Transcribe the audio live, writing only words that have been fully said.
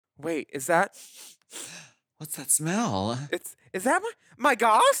Wait, is that What's that smell? is that my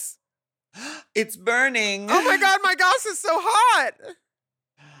GOSS? It's burning. Oh my god, my GOSS is so hot!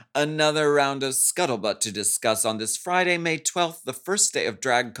 Another round of scuttlebutt to discuss on this Friday, May 12th, the first day of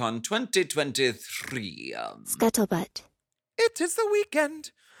DragCon 2023. Scuttlebutt. It is the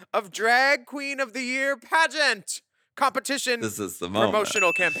weekend of Drag Queen of the Year pageant competition This is the moment.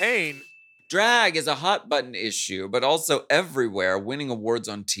 promotional campaign. Drag is a hot button issue, but also everywhere, winning awards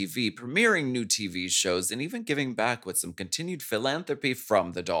on TV, premiering new TV shows, and even giving back with some continued philanthropy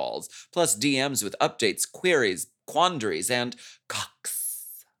from the dolls. Plus DMs with updates, queries, quandaries, and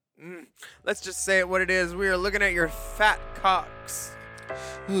cocks. Let's just say it what it is. We are looking at your fat cocks.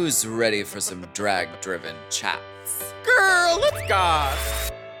 Who's ready for some drag-driven chats? Girl, let's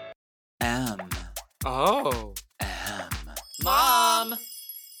goss. M. Oh. M. Mom!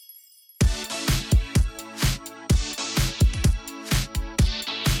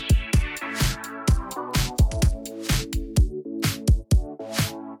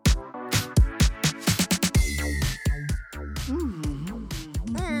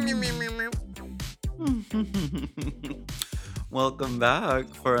 Welcome back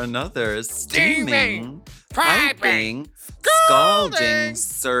for another steaming, piping, scalding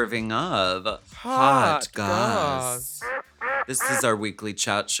serving of hot goss. This is our weekly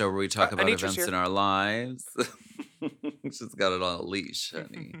chat show where we talk about Anitra's events here. in our lives. She's got it on a leash,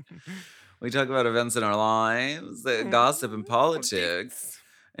 honey. We talk about events in our lives, gossip and politics,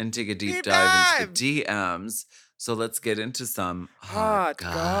 and take a deep dive into the DMs. So let's get into some hot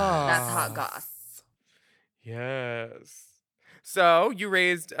goss. That's hot goss. Yes. So you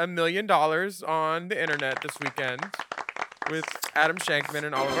raised $1 million on the internet this weekend with Adam Shankman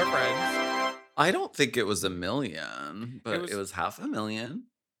and all of our friends. I don't think it was $1 million, but it was $500,000.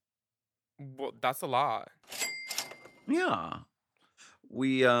 Well, that's a lot. Yeah.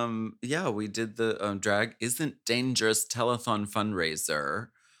 We did the Drag Isn't Dangerous telethon fundraiser.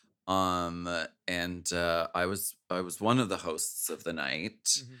 And I was one of the hosts of the night.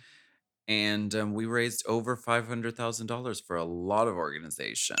 Mm-hmm. And we raised over $500,000 for a lot of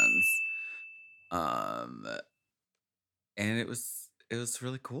organizations. And it was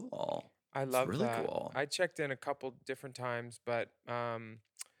really cool. I love really that. cool. I checked in a couple different times, but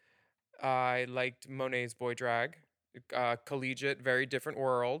I liked Monet's boy drag. Collegiate, very different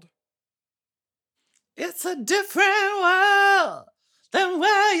world. It's a different world than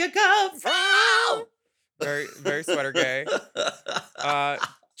where you come from. Very, very sweater gay.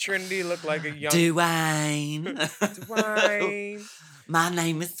 Trinity looked like a young Dwayne. Dwayne. My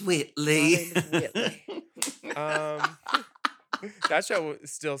name is Whitley. That show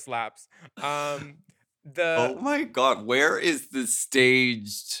still slaps. Oh my god, where is the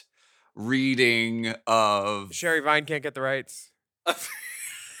staged reading of Sherry Vine can't get the rights?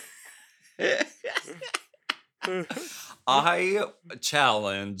 I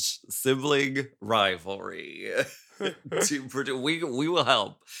challenge sibling rivalry. We will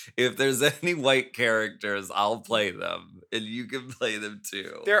help. If there's any white characters, I'll play them, and you can play them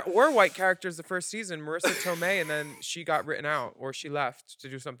too. There were white characters the first season, Marissa Tomei, and then she got written out or she left to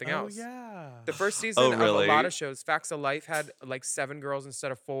do something else. Oh, yeah. The first season of a lot of shows, Facts of Life had like 7 girls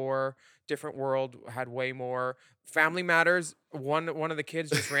instead of 4. Different World had way more. Family Matters, one of the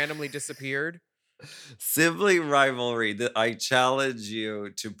kids just randomly disappeared. Sibling rivalry. I challenge you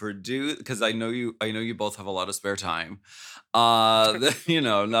to produce, because I know you both have a lot of spare time. Not doing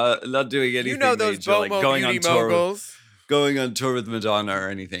anything. You know those major, like going on tour. moguls. Going on tour with Madonna or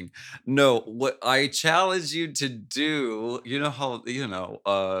anything. No, what I challenge you to do, you know how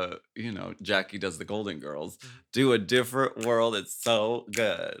Jackie does the Golden Girls. Do a different world. It's so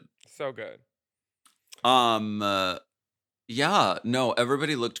good. So good. Yeah, no,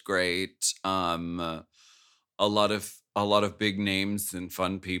 everybody looked great. A lot of big names and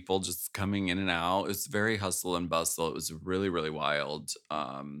fun people just coming in and out. It's very hustle and bustle. It was really, really wild.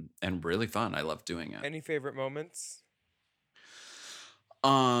 And really fun. I love doing it. Any favorite moments?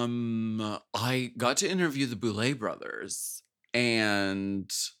 I got to interview the Boulet brothers,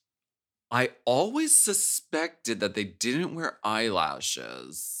 and I always suspected that they didn't wear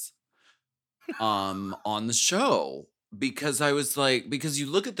eyelashes on the show, because I was like, because you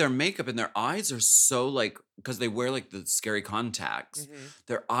look at their makeup and their eyes are so like, because they wear like the scary contacts,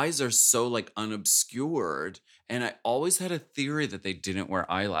 their eyes are so like unobscured, and I always had a theory that they didn't wear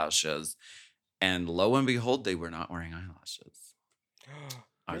eyelashes, and lo and behold, they were not wearing eyelashes.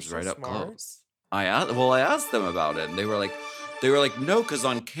 I was right up close. I asked them about it, and they were like, no, because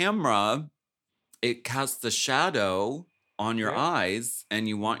on camera, it casts a shadow on your eyes, and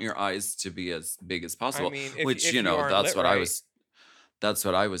you want your eyes to be as big as possible. I mean, which if you know, aren't that's lit what right. I was. That's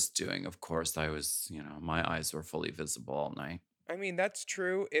what I was doing. Of course, I was, my eyes were fully visible all night. I mean, that's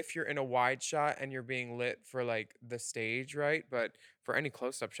true if you're in a wide shot and you're being lit for like the stage, right? But for any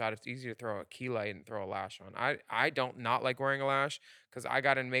close-up shot, it's easy to throw a key light and throw a lash on. I don't not like wearing a lash because I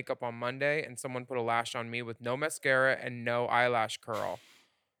got in makeup on Monday and someone put a lash on me with no mascara and no eyelash curl.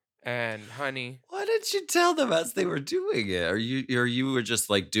 And honey, Why didn't you tell them as they were doing it? Or you were just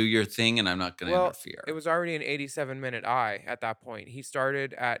like, do your thing and I'm not gonna well, it interfere? was already an 87-minute eye at that point. He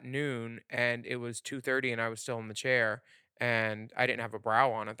started at noon and it was 2:30 and I was still in the chair and I didn't have a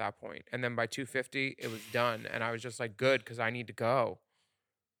brow on at that point. And then by 2:50 it was done and I was just like good cuz I need to go.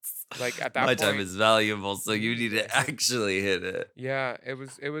 Like at My that time point, is valuable, so you need yeah. to actually hit it. Yeah, it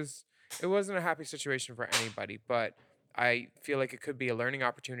wasn't a happy situation for anybody, but I feel like it could be a learning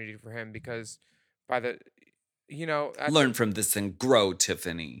opportunity for him because by the at Learn the from this and grow,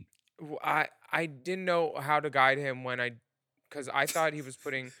 Tiffany. I didn't know how to guide him when because I thought he was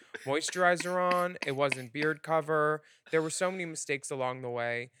putting moisturizer on. It wasn't beard cover. There were so many mistakes along the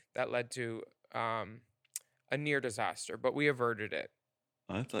way that led to a near disaster, but we averted it.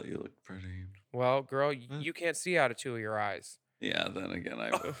 I thought you looked pretty. Well, girl, But you can't see out of two of your eyes. yeah, then again,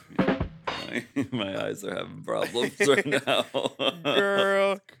 my eyes are having problems right now.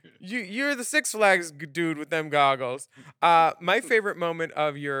 Girl, you're the Six Flags dude with them goggles. My favorite moment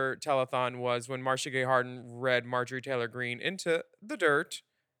of your telethon was when Marcia Gay Harden read Marjorie Taylor Greene into the dirt.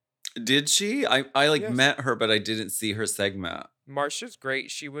 Did she? I like Yes. met her, but I didn't see her segment. Marcia's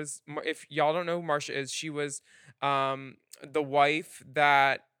great. If y'all don't know who Marcia is, she was the wife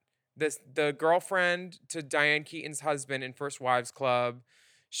that the girlfriend to Diane Keaton's husband in First Wives Club.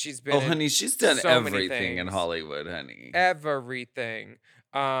 She's been Oh, in honey, she's done so many everything in things. Hollywood, honey. Everything.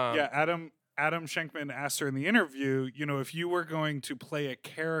 Yeah, Adam Schenkman asked her in the interview, if you were going to play a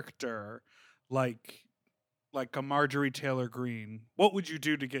character like a Marjorie Taylor Greene, what would you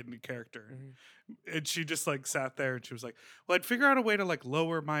do to get into character? Mhm. And she just like sat there and she was like, well, I'd figure out a way to like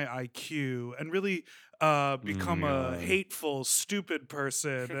lower my IQ and really become a God. hateful, stupid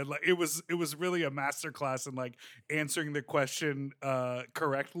person. And like it was really a masterclass in like answering the question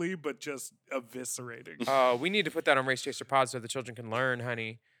correctly, but just eviscerating. Oh, we need to put that on Race Chaser Pod so the children can learn,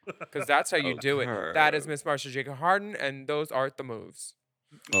 honey. Because that's how you do it. That is Okay. Miss Marcia Jacob Harden, and those are the moves.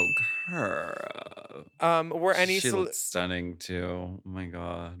 Okay. Were any She looks stunning too. Oh my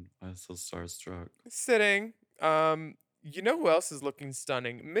god. I'm so starstruck. sitting? You know who else is looking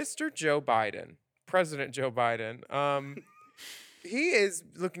stunning? Mr. Joe Biden, President Joe Biden. He is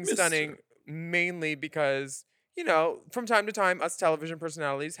looking stunning Mister. mainly because from time to time, us television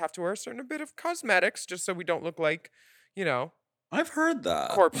personalities have to wear a certain bit of cosmetics just so we don't look like, you know, I've heard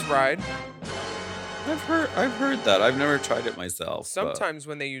that. corpse bride. I've heard that. I've never tried it myself. But Sometimes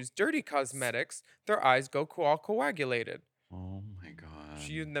when they use dirty cosmetics, their eyes go all coagulated. oh my god. She's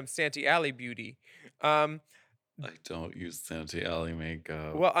using them Santee Alley beauty. Um, I don't use Santee Alley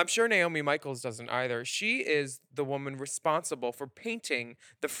makeup. well, I'm sure Naomi Michaels doesn't either. She is the woman responsible for painting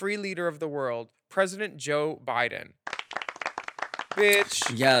the free leader of the world, President Joe Biden.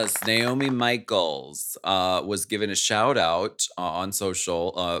 Bitch. Yes, Naomi Michaels was given a shout out on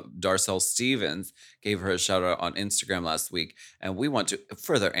social. Darcel Stevens gave her a shout out on Instagram last week. And we want to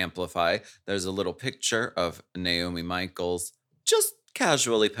further amplify. There's a little picture of Naomi Michaels just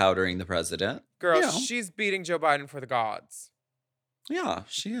casually powdering the president. Girl, You know, she's beating Joe Biden for the gods. yeah,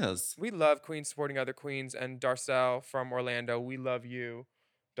 she is. We love queens supporting other queens, and Darcel from Orlando, we love you.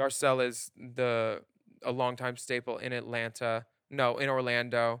 Darcel is a longtime staple in Atlanta. No, in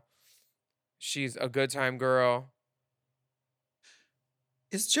Orlando. She's a good time girl.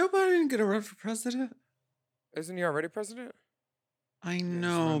 Is Joe Biden going to run for president? Isn't he already president? I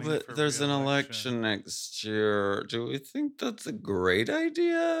know, running but for there's an re-election. election next year. Do we think that's a great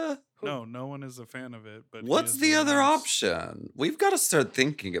idea? No one is a fan of it. But he What's is the other announced. option? We've got to start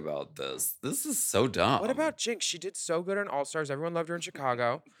thinking about this. This is so dumb. What about Jinx? She did so good on All Stars. Everyone loved her in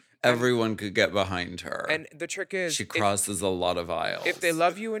Chicago. Everyone could get behind her. And the trick is, she crosses a lot of aisles. if they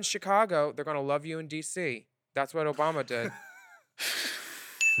love you in Chicago, they're going to love you in D.C. That's what Obama did.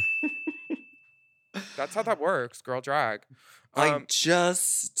 That's how that works, girl drag.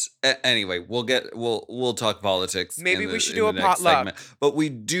 Anyway, we'll talk politics. Maybe we should do in a the next potluck. segment. But we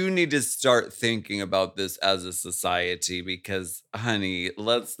do need to start thinking about this as a society because, honey,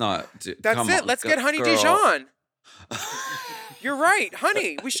 let's not do. That's come it. on, Let's get Honey girl. Dijon. You're right,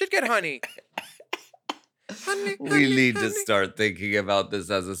 honey. We should get honey. We need to start thinking about this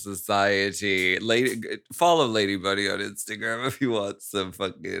as a society. Follow Lady Buddy on Instagram if you want some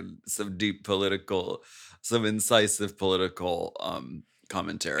deep political, some incisive political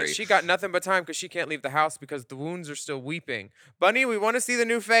commentary. She got nothing but time because she can't leave the house because the wounds are still weeping. Bunny, we want to see the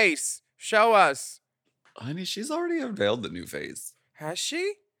new face. Show us. Honey, she's already unveiled the new face. Has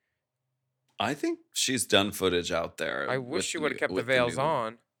she? I think she's done footage out there. I wish she would have kept the with veils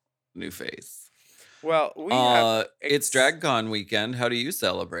on. new face. Well, we have. It's DragCon weekend. How do you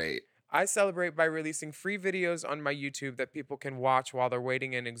celebrate? I celebrate by releasing free videos on my YouTube that people can watch while they're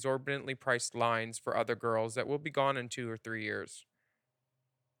waiting in exorbitantly priced lines for other girls that will be gone in 2 or 3 years.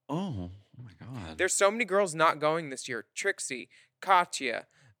 Oh my God. There's so many girls not going this year. Trixie, Katya,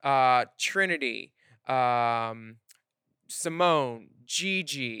 Trinity, Simone,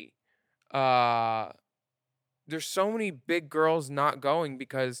 Gigi. There's so many big girls not going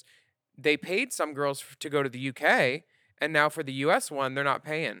because they paid some girls to go to the UK, and now for the US one, they're not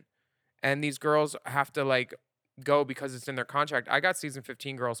paying. And these girls have to like go because it's in their contract. I got season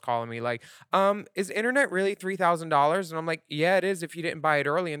 15 girls calling me like, is internet really $3,000? And I'm like, yeah, it is if you didn't buy it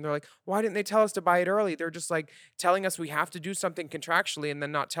early. And they're like, why didn't they tell us to buy it early? They're just like telling us we have to do something contractually and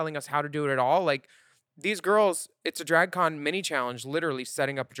then not telling us how to do it at all. Like these girls, it's a DragCon mini challenge, literally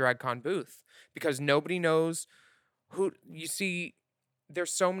setting up a DragCon booth because nobody knows who you see.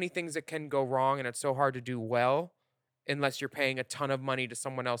 There's so many things that can go wrong and it's so hard to do well unless you're paying a ton of money to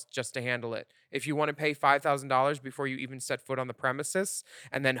someone else just to handle it. If you want to pay $5,000 before you even set foot on the premises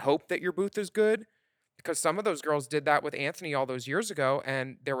and then hope that your booth is good, because some of those girls did that with Anthony all those years ago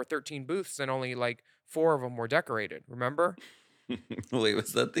and there were 13 booths and only like 4 of them were decorated, remember? Wait,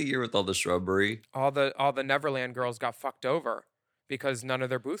 was that the year with all the shrubbery? All the Neverland girls got fucked over because none of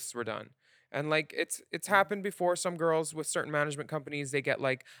their booths were done. And like it's happened before. Some girls with certain management companies, they get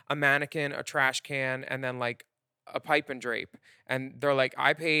like a mannequin, a trash can, and then like a pipe and drape. And they're like,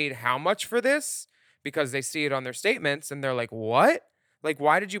 I paid how much for this? Because they see it on their statements and they're like, what? Like,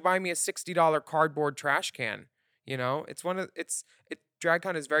 why did you buy me a $60 cardboard trash can? You know,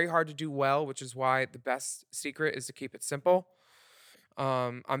 DragCon is very hard to do well, which is why the best secret is to keep it simple.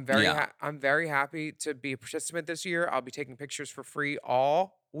 I'm Yeah. I'm very happy to be a participant this year. I'll be taking pictures for free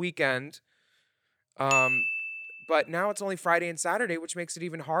all weekend. But now it's only Friday and Saturday, which makes it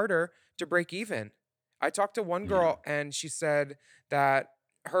even harder to break even. I talked to one Yeah. girl and she said that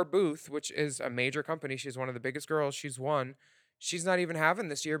her booth, which is a major company, she's one of the biggest girls, she's not even having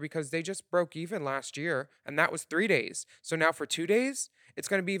this year because they just broke even last year and that was 3 days. So now for 2 days, it's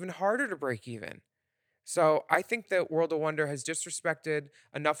going to be even harder to break even. So I think that World of Wonder has disrespected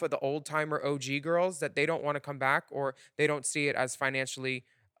enough of the old timer OG girls that they don't want to come back or they don't see it as financially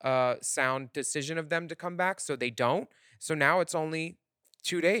sound decision of them to come back. So they don't. So now it's only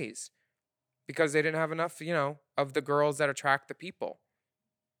 2 days because they didn't have enough, of the girls that attract the people.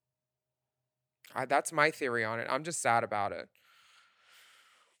 That's my theory on it. I'm just sad about it.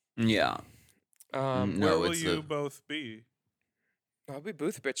 Yeah. Where Where will you both be? I'll be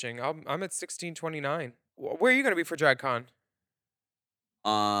booth bitching. I'm at 1629. Where are you going to be for DragCon?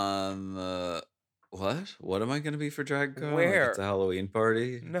 What? What am I going to be for DragCon? Like Where? it's a Halloween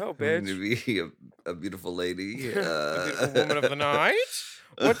party? No, I'm going bitch. to be a beautiful lady. The beautiful woman of the night?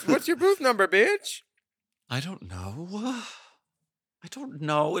 What's your booth number, bitch? I don't know. I don't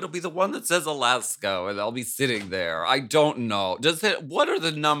know. It'll be the one that says Alaska, and I'll be sitting there. I don't know. What are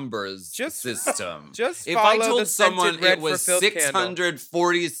the numbers system? Just if follow I told the someone scented red it was for filth candle.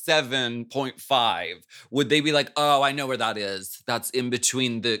 647.5, would they be like, "Oh, I know where that is. That's in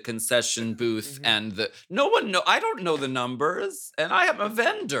between the concession booth and the." No one know. I don't know the numbers, and I am a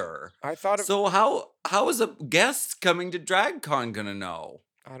vendor. I thought of. So how is a guest coming to DragCon gonna know?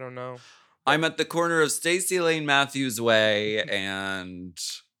 I don't know. I'm at the corner of Stacey Lane Matthews Way and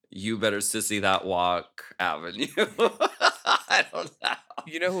You Better Sissy That Walk Avenue. I don't know.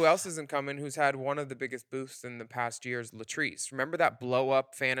 You know who else isn't coming? Who's had one of the biggest booths in the past years? Latrice. Remember that blow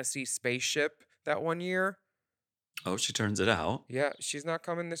up fantasy spaceship that one year? Oh, she turns it out. Yeah, she's not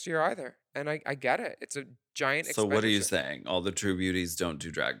coming this year either. And I get it. It's a giant So what are you expenditure. saying? All the true beauties don't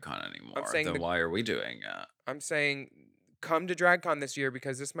do DragCon anymore. saying Then why are we doing it? I'm saying come to DragCon this year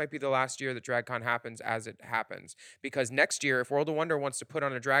because this might be the last year that DragCon happens as it happens. Because next year, if World of Wonder wants to put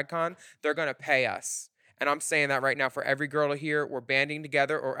on a DragCon, they're going to pay us. And I'm saying that right now for every girl here, we're banding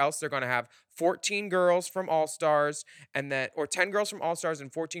together, or else they're going to have 14 girls from All Stars or 10 girls from All Stars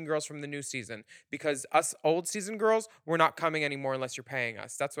and 14 girls from the new season. Because us old season girls, we're not coming anymore unless you're paying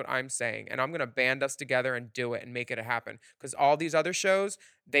us. That's what I'm saying. And I'm going to band us together and do it and make it happen. Because all these other shows,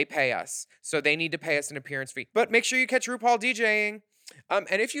 they pay us. So they need to pay us an appearance fee. But make sure you catch RuPaul DJing. And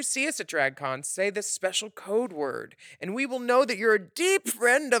if you see us at DragCon, say this special code word, and we will know that you're a deep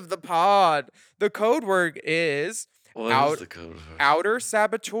friend of the pod. The code word is What is the code word? Outer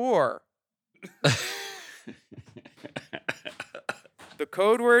Saboteur. The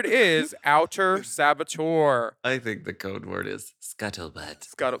code word is outer saboteur. I think the code word is scuttlebutt.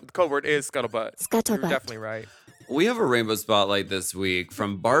 The code word is scuttlebutt. You're Scuttlebutt. definitely right. We have a rainbow spotlight this week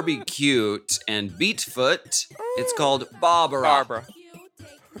from Barbie Cute and Beatfoot. It's called Barbara. Barbara.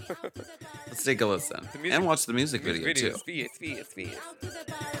 Let's take a listen and watch the music video too. It's My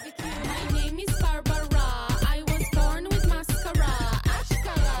name is Barbara. I was born with mascara.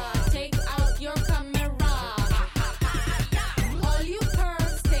 Ashkara, take out your camera. All you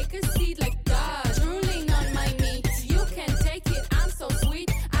pervs, take a seat like God. Drooling on my meat. You can take it, I'm so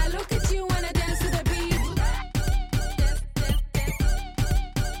sweet. I look at you when I dance to the beat. Dance, dance, dance.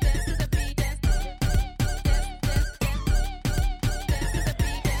 Dance to the beat. Dance, dance, dance.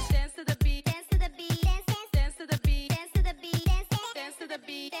 Dance to the beat. Dance to the beat. Dance to the beat. Dance to the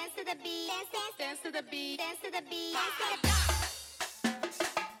beat. Dance to the beat. Dance to the beat. Dance to the beat. Dance to the beat.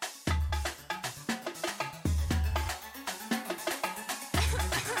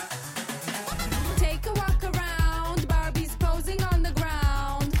 Take a walk around. Barbie's posing on the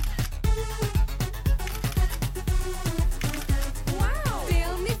ground. Wow.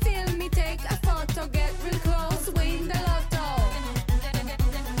 Feel me, take a photo, get real close, win the lotto.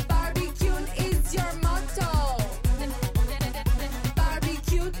 Barbie cute is your motto. Barbie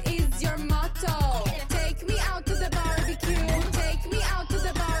cute is your motto. Take me out to the barbecue. Take me out to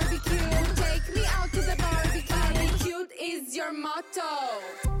the barbecue. Take me out to the barbecue. Barbie cute is your motto.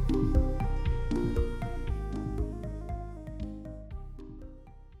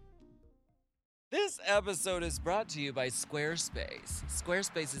 This episode is brought to you by Squarespace.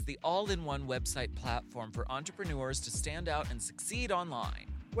 Squarespace is the all-in-one website platform for entrepreneurs to stand out and succeed online.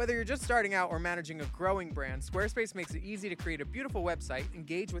 Whether you're just starting out or managing a growing brand, Squarespace makes it easy to create a beautiful website,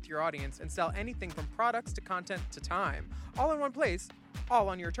 engage with your audience, and sell anything from products to content to time, all in one place, all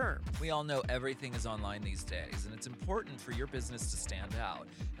on your terms. We all know everything is online these days, and it's important for your business to stand out.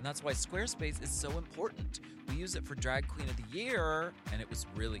 And that's why Squarespace is so important. We use it for Drag Queen of the Year, and it was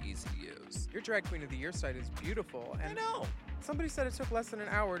really easy to use. Your Drag Queen of the Year site is beautiful, I and know. somebody said it took less than an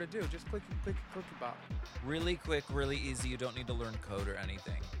hour to do. Just click, bop. Really quick, really easy. You don't need to learn code or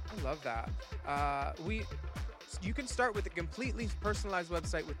anything. I love that. You can start with a completely personalized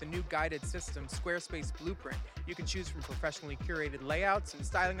website with the new guided system, Squarespace Blueprint. You can choose from professionally curated layouts and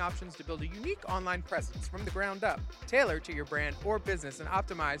styling options to build a unique online presence from the ground up, tailored to your brand or business and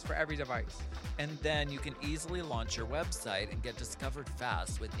optimized for every device. And then you can easily launch your website and get discovered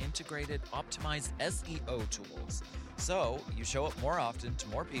fast with integrated, optimized SEO tools. So you show up more often to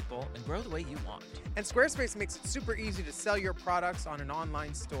more people and grow the way you want. And Squarespace makes it super easy to sell your products on an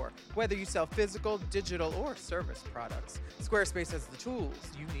online store, whether you sell physical, digital, or service products. Squarespace has the tools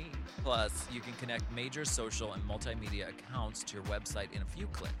you need. Plus, you can connect major social and multimedia accounts to your website in a few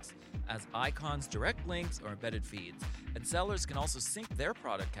clicks, as icons, direct links, or embedded feeds. And sellers can also sync their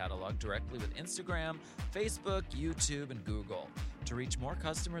product catalog directly with Instagram, Facebook, YouTube, and Google to reach more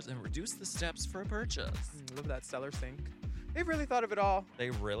customers and reduce the steps for a purchase. Love that seller sync. They've really thought of it all. They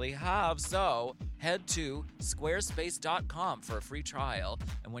really have. So head to squarespace.com for a free trial.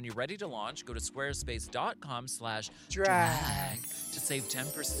 And when you're ready to launch, go to squarespace.com/drag to save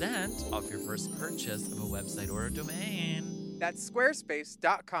 10% off your first purchase of a website or a domain. That's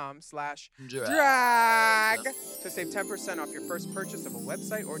squarespace.com/drag to save 10% off your first purchase of a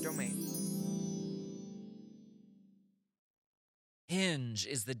website or domain. Hinge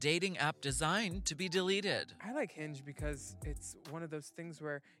is the dating app designed to be deleted. I like Hinge because it's one of those things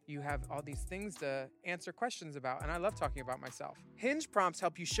where you have all these things to answer questions about, and I love talking about myself. Hinge prompts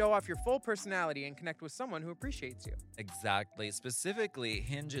help you show off your full personality and connect with someone who appreciates you. Exactly. Specifically,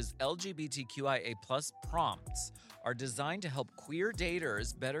 Hinge's LGBTQIA+ prompts are designed to help queer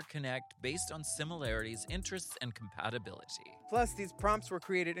daters better connect based on similarities, interests, and compatibility. Plus, these prompts were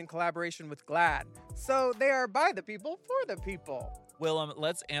created in collaboration with GLAAD, so they are by the people for the people. Willem,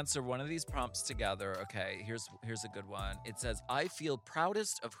 let's answer one of these prompts together. Okay, here's a good one. It says, I feel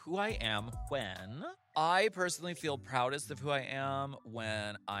proudest of who I am when... I personally feel proudest of who I am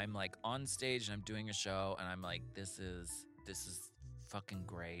when I'm like on stage and I'm doing a show and I'm like, this is fucking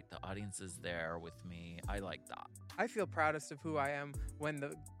great. The audience is there with me. I like that. I feel proudest of who I am when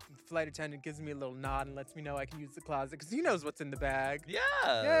the flight attendant gives me a little nod and lets me know I can use the closet because he knows what's in the bag. Yeah.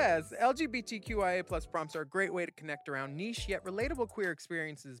 Yes, LGBTQIA+ prompts are a great way to connect around niche yet relatable queer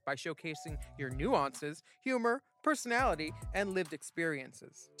experiences by showcasing your nuances, humor, personality, and lived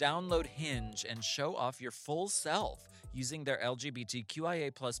experiences. Download Hinge and show off your full self using their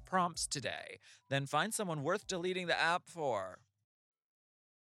LGBTQIA+ prompts today. Then find someone worth deleting the app for.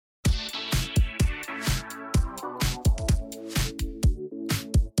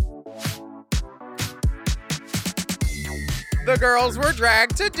 The girls were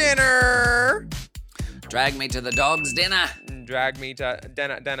dragged to dinner. Drag me to the dog's dinner. Drag me to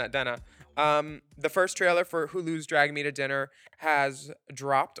dinner. The first trailer for Hulu's Drag Me to Dinner has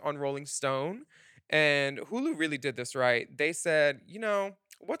dropped on Rolling Stone, and Hulu really did this right. They said,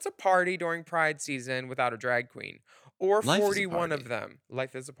 what's a party during Pride season without a drag queen? Or Life is a 41 of party. them.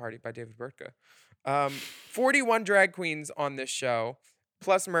 Life is a Party by David Burtka. 41 drag queens on this show,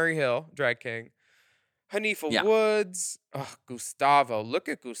 plus Murray Hill, drag king. Hanifa Yeah. Woods. Oh, Gustavo. Look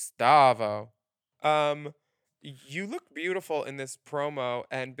at Gustavo. You look beautiful in this promo,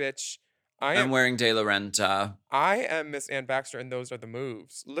 and bitch, I'm wearing De La Renta. I am Miss Ann Baxter, and those are the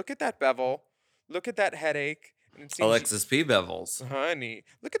moves. Look at that bevel. Look at that headache. And it seems Alexis P. Bevels. honey,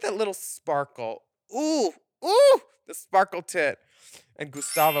 look at that little sparkle. Ooh, ooh, the sparkle tit. And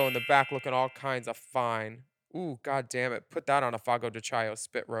Gustavo in the back looking all kinds of fine. Ooh, god damn it. Put that on a Fago de Chayo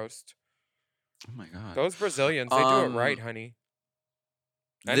spit roast. Oh my God. Those Brazilians, they do it right, honey.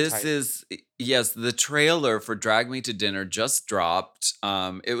 And This tight. is, yes, the trailer for Drag Me to Dinner just dropped.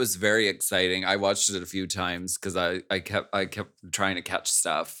 It was very exciting. I watched it a few times because I kept trying to catch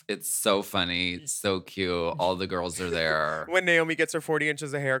stuff. It's so funny. It's so cute. All the girls are there. When Naomi gets her 40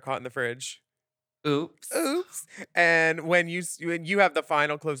 inches of hair caught in the fridge. Oops. Oops. And when you have the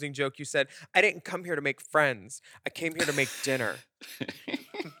final closing joke, you said, I didn't come here to make friends. I came here to make dinner.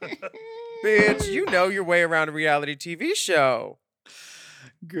 Bitch, you know your way around a reality TV show.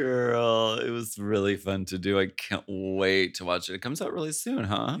 Girl, it was really fun to do. I can't wait to watch it. It comes out really soon,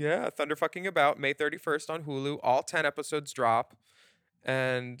 huh? Yeah, Thunder Fucking About, May 31st on Hulu. All 10 episodes drop.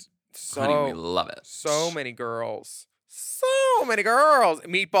 And Honey, we love it. so many girls. So many girls.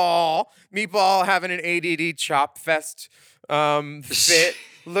 Meatball having an ADD chop fest fit.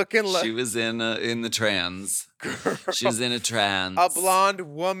 Looking She was in the trans. She was in a trance. A blonde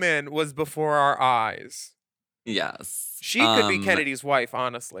woman was before our eyes. Yes. She could be Kennedy's wife,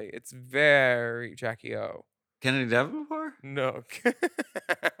 honestly. It's very Jackie O. Kennedy Davenport? No.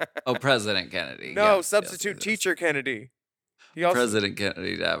 Oh, President Kennedy. No, Yes, substitute yes. teacher Kennedy. He also, President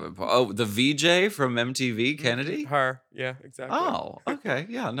Kennedy Davenport. Oh, the VJ from MTV, Kennedy? her. Yeah, exactly. Oh, okay.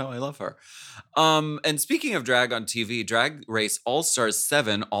 Yeah, no, I love her. And speaking of drag on TV, Drag Race All Stars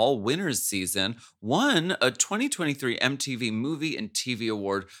 7 All Winners season won a 2023 MTV Movie and TV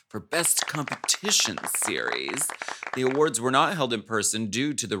Award for Best Competition Series. The awards were not held in person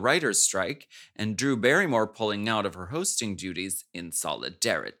due to the writer's strike and Drew Barrymore pulling out of her hosting duties in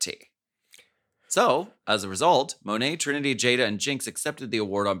solidarity. So, as a result, Monet, Trinity, Jada, and Jinx accepted the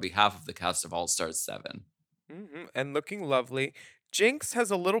award on behalf of the cast of All Stars 7. Mm-hmm. And looking lovely. Jinx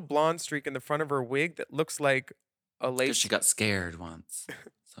has a little blonde streak in the front of her wig that looks like a Because lace. she got scared once,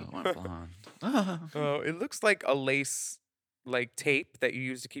 so it went blonde. Oh, it looks like a lace, like tape that you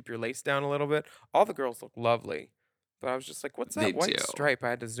use to keep your lace down a little bit. All the girls look lovely. But I was just like, what's that They white do. stripe?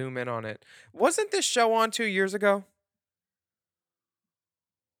 I had to zoom in on it. Wasn't this show on 2 years ago?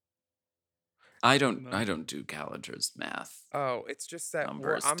 I don't do Gallagher's math. Oh, it's just that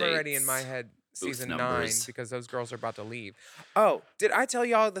Numbers, I'm already in my dates, head booth season 9 numbers. because those girls are about to leave. Oh, did I tell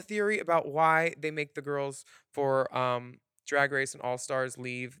y'all the theory about why they make the girls for Drag Race and All Stars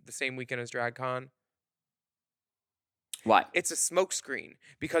leave the same weekend as DragCon? Why? It's a smokescreen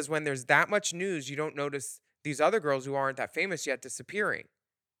because when there's that much news, you don't notice these other girls who aren't that famous yet disappearing.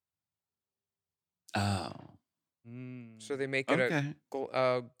 Oh. So they make it Okay.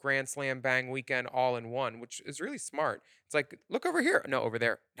 a Grand Slam Bang weekend all in one, which is really smart. It's like, look over here. No, over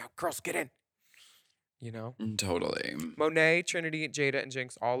there. Now, girls, get in. You know? Totally. Monet, Trinity, Jada, and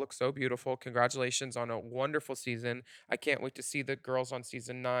Jinx all look so beautiful. Congratulations on a wonderful season. I can't wait to see the girls on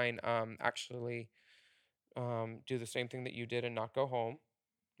season 9 actually do the same thing that you did and not go home.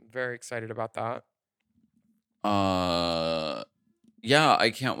 I'm very excited about that. Yeah, I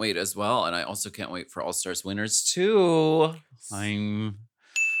can't wait as well, and I also can't wait for All Stars winners too. I'm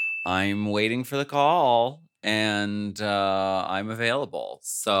waiting for the call, and I'm available,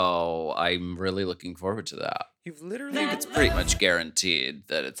 so I'm really looking forward to that. You've I literally. think it's pretty much guaranteed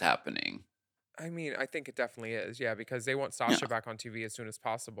that it's happening. I mean, I think it definitely is. Yeah, because they want Sasha back on TV as soon as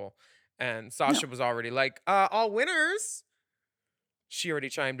possible. And Sasha was already like, all winners. She already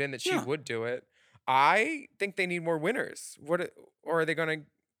chimed in that she would do it. I think they need more winners. Or are they going to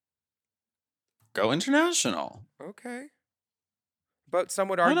Go international. Okay. But some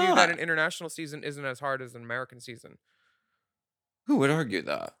would Why argue that not? an international season isn't as hard as an American season. Who would argue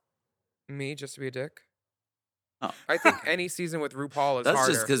that? Me, just to be a dick. Oh. I think any season with RuPaul is That's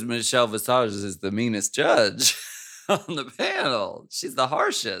harder. just because Michelle Visage is the meanest judge on the panel. She's the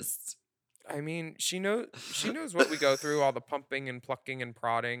harshest. I mean, she knows what we go through, all the pumping and plucking and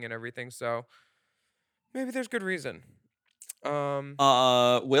prodding and everything. So maybe there's good reason.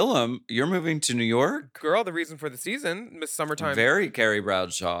 Willem, you're moving to New York? Girl, the reason for the season, Miss Summertime. Very Carrie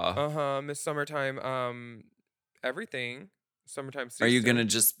Bradshaw. Miss Summertime. Everything. Summertime Are you gonna season.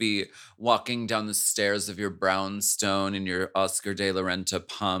 just be walking down the stairs of your brownstone in your Oscar de la Renta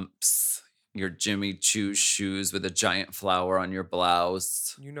pumps, your Jimmy Choo shoes with a giant flower on your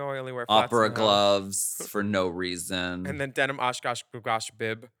blouse, You know I only wear flats opera in the house. gloves for no reason? And then denim Oshkosh Gosh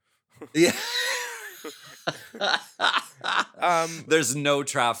bib. Yeah. Um, There's no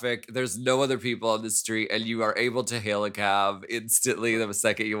traffic. There's no other people on the street, and you are able to hail a cab instantly the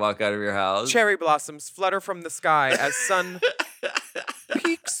second you walk out of your house. Cherry blossoms flutter from the sky as sun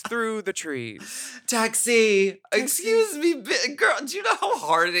peeks through the trees. Taxi! Excuse me, girl. Do you know how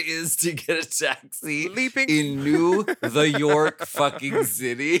hard it is to get a taxi Leaping in New the York fucking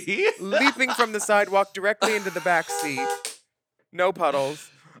city? leaping from the sidewalk directly into the back seat. No puddles.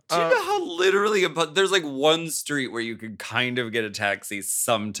 Do you know how literally there's like one street where you can kind of get a taxi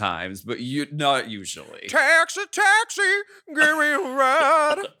sometimes, but not usually. Taxi, give me a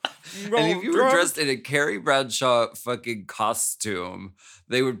ride. And if you were dressed in a Carrie Bradshaw fucking costume,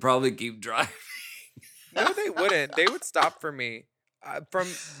 they would probably keep driving. No, they wouldn't. They would stop for me. From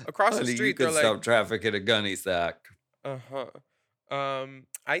across the Honey, street, you could they're stop like, traffic in a gunny sack.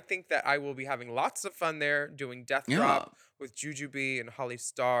 I think that I will be having lots of fun there doing Death Yeah. Drop with Jujubee and Holly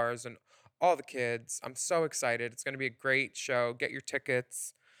Stars and all the kids. I'm so excited. It's going to be a great show. Get your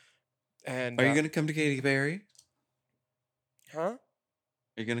tickets. And Are you gonna come to Katy Perry? huh? Are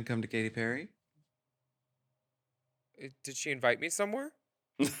you gonna come to Katy Perry? Did she invite me somewhere?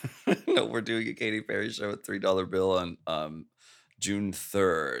 No, we're doing a Katy Perry show at $3 Bill on June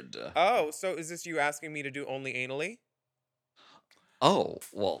 3rd. Oh, so is this you asking me to do only anally? Oh,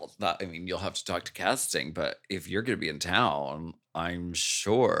 well, you'll have to talk to casting, but if you're going to be in town, I'm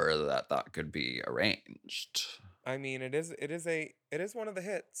sure that could be arranged. I mean, it is one of the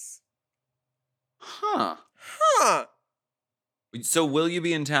hits. Huh. Huh. So will you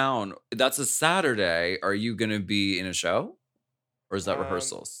be in town? That's a Saturday. Are you going to be in a show? Or is that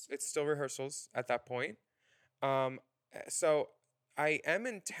rehearsals? It's still rehearsals at that point. So I am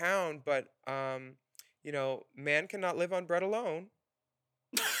in town, but man cannot live on bread alone.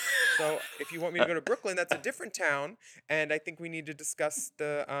 So if you want me to go to Brooklyn, that's a different town, and I think we need to discuss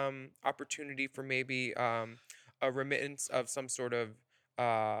the opportunity for maybe a remittance of some sort of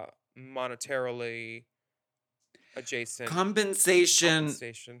monetarily adjacent Compensation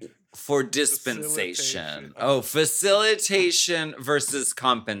for dispensation. Oh, facilitation versus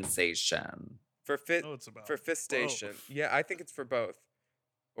compensation. for fit Oh, it's about for fistation. both. Yeah, I think it's for both.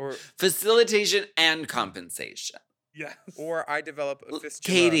 Facilitation and compensation. Yes. Or I develop a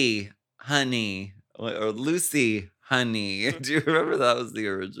fistula. Katie, honey, or Lucy, honey. Do you remember that was the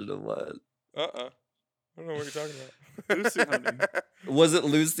original one? I don't know what you're talking about. Lucy, honey. Was it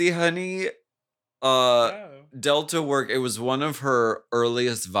Lucy, honey? Yeah. Delta Work. It was one of her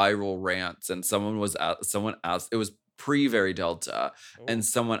earliest viral rants, and someone asked. It was pre-Very Delta, and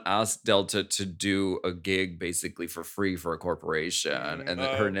someone asked Delta to do a gig basically for free for a corporation, and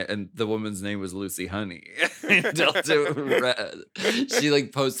and the woman's name was Lucy Honey. Delta she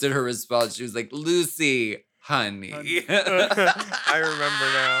posted her response. She was like, Lucy Honey. I remember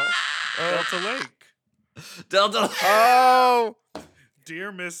now. Delta Lake. Delta. Oh,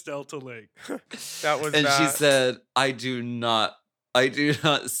 Dear Miss Delta Lake. that was And she that. said, I do not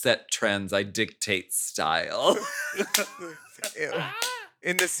set trends. I dictate style.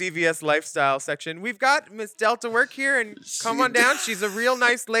 In the CVS lifestyle section, we've got Miss Delta Work here, and come on down. She's a real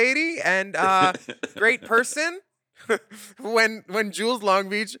nice lady and great person. when Jules Long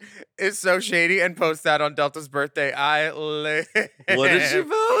Beach is so shady and posts that on Delta's birthday, I live. What did she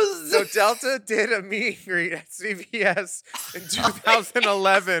post? So Delta did a meet and greet at CVS in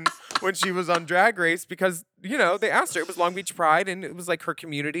 2011 when she was on Drag Race because, they asked her. It was Long Beach Pride and it was like her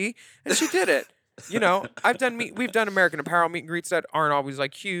community and she did it. We've done American Apparel meet and greets that aren't always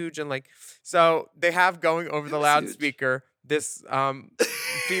huge and so they have going over the loudspeaker this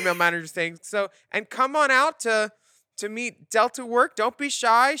female manager saying, and come on out to meet Delta Work. Don't be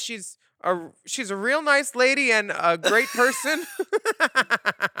shy. She's a real nice lady and a great person.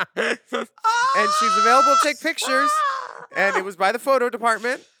 And she's available to take pictures. And it was by the photo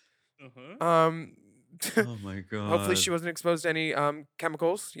department. Uh-huh. Oh my god. Hopefully she wasn't exposed to any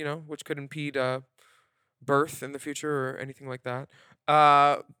chemicals, which could impede birth in the future or anything like that.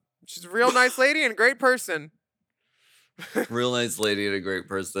 She's a real nice lady and a great person. Real nice lady and a great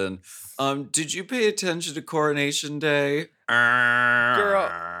person. Did you pay attention to Coronation Day? Girl,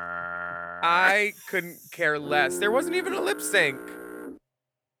 I couldn't care less. There wasn't even a lip sync.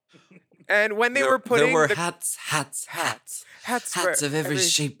 And when they were There putting were the hats for of every every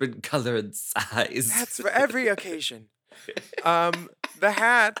shape and color and size. hats for every occasion. The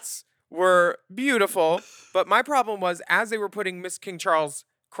hats were beautiful, but my problem was as they were putting Miss King Charles'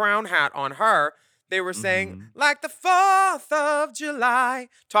 crown hat on her, they were saying, Mhm. like the 4th of July,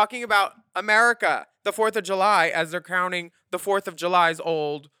 talking about America, the 4th of July, as they're crowning the 4th of July's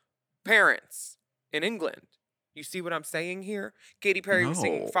old parents in England. You see what I'm saying here? Katy Perry was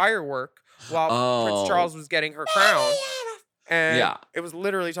singing No. Firework while Prince Oh. Charles was getting her crown. And Yeah. it was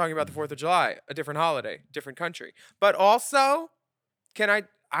literally talking about the 4th of July, a different holiday, different country. But also, can I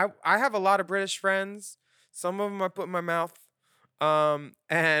have a lot of British friends. Some of them I put in my mouth.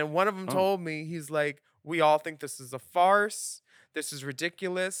 And one of them Oh. told me, he's like, we all think this is a farce. This is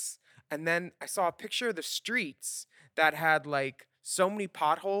ridiculous. And then I saw a picture of the streets that had like so many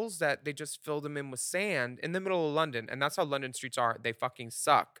potholes that they just filled them in with sand in the middle of London. And that's how London streets are. They fucking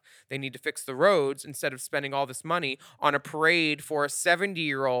suck. They need to fix the roads instead of spending all this money on a parade for a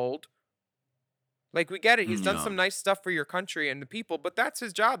 70-year-old. Like, we get it. He's done Yeah. some nice stuff for your country and the people, but that's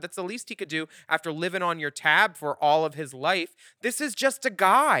his job. That's the least he could do after living on your tab for all of his life. This is just a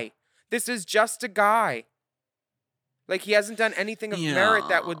guy. This is just a guy. Like, he hasn't done anything of merit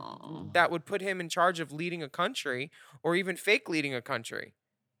that Yeah. would put him in charge of leading a country or even fake leading a country.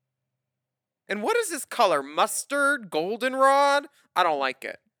 And what is this color? Mustard? Goldenrod? I don't like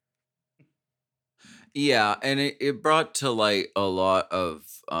it. Yeah, and it brought to light a lot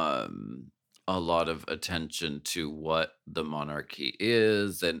of attention to what the monarchy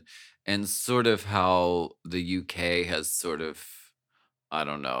is, and sort of how the UK has sort of, I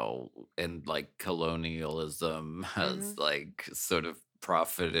don't know, and like colonialism has Mhm. like sort of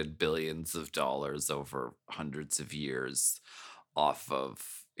profited billions of dollars over hundreds of years off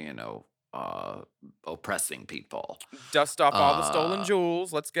of, oppressing people. Dust off all the stolen Uh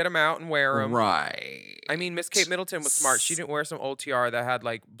jewels. Let's get them out and wear them. right. I mean, Miss Kate Middleton was smart. She didn't wear some old tiara that had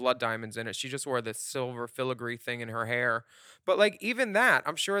like blood diamonds in it. She just wore this silver filigree thing in her hair. But like even that,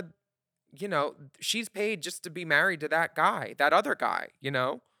 I'm sure, she's paid just to be married to that guy, that other guy,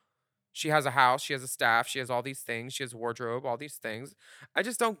 She has a house, she has a staff, she has all these things, she has a wardrobe, all these things. I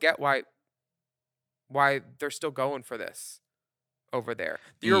just don't get why they're still going for this over there.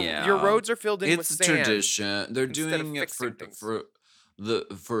 Your Yeah. roads are filled in with It's a sand tradition. They're instead of doing it fixing things.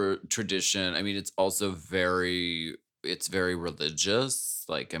 for tradition. I mean, it's also it's very religious.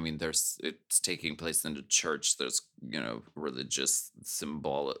 Like, I mean, it's taking place in a church. There's, religious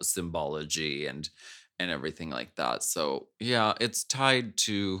symbology and everything like that. So, yeah, it's tied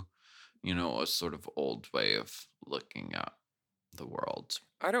to, a sort of old way of looking at the world.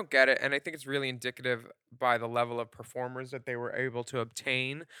 I don't get it, and I think it's really indicative by the level of performers that they were able to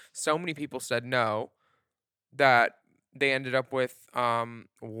obtain. So many people said no, that they ended up with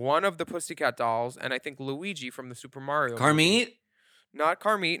one of the Pussycat Dolls, and I think Luigi from the Super Mario movie. Carmeet? Not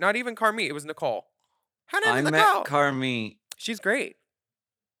Carmeet, not even Carmeet. It was Nicole. Her name I is met Nicole. Carmeet. She's great.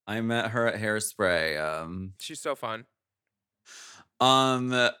 I met her at Hairspray. She's so fun.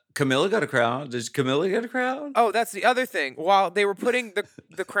 Camilla got a crown. Did Camilla get a crown? Oh, that's the other thing. While they were putting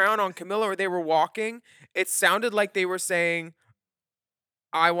the crown on Camilla, or they were walking, it sounded like they were saying,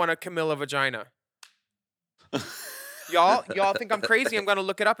 "I want a Camilla vagina." Y'all think I'm crazy? I'm gonna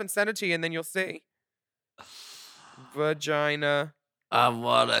look it up and send it to you, and then you'll see. Vagina. I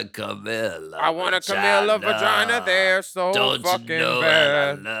want a Camilla. I want a Camilla vagina. They're so Don't fucking you know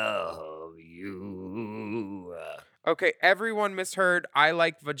that I bad. love you? Okay, everyone misheard "I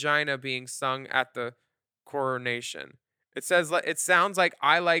like vagina" being sung at the coronation. It sounds like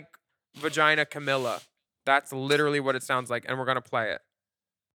 "I like vagina Camilla." That's literally what it sounds like, and we're gonna play it.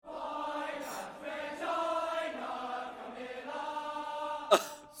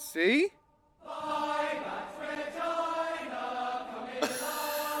 See?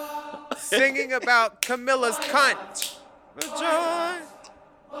 Singing about Camilla's cunt. Vagina.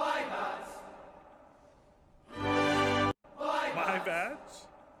 My bad.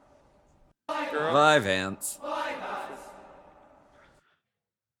 Girl, Vivance.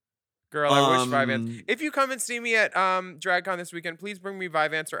 girl, I wish Vyvanse. Um, If you come and see me at DragCon this weekend, please bring me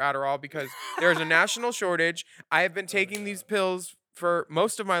Vyvanse or Adderall because there's a national shortage. I have been taking these pills for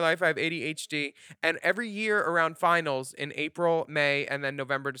most of my life. I have ADHD, and every year around finals in April, May, and then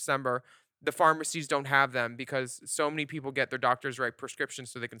November, December, the pharmacies don't have them because so many people get their doctors write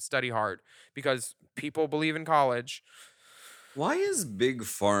prescriptions so they can study hard because people believe in college. Why is Big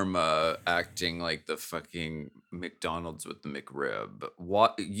Pharma acting like the fucking McDonald's with the McRib?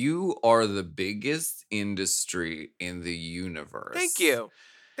 What, you are the biggest industry in the universe. Thank you.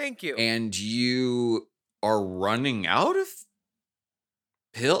 Thank you. And you are running out of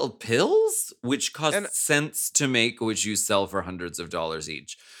pills, which cost And cents to make, which you sell for hundreds of dollars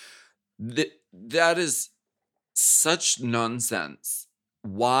each. That is such nonsense.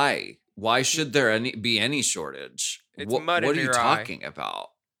 Why? Why should there be any shortage? it's mud What in are you your eye. talking about?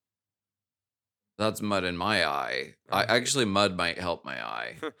 That's mud in my eye. I Okay. actually mud might help my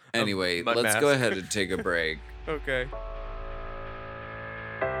eye. Anyway, mud let's go mask. ahead and take a break. Okay.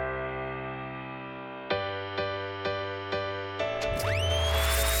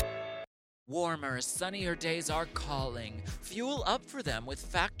 Warmer, sunnier days are calling. Fuel up for them with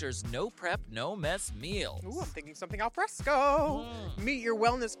Factor's no prep, no mess meals. Ooh, I'm thinking something al fresco. Mm. Meet your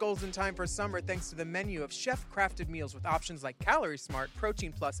wellness goals in time for summer thanks to the menu of chef-crafted meals with options like Calorie Smart,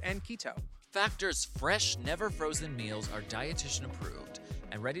 Protein Plus, and Keto. Factor's fresh, never frozen meals are dietitian approved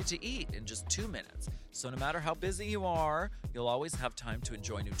and ready to eat in just 2 minutes. So no matter how busy you are, you'll always have time to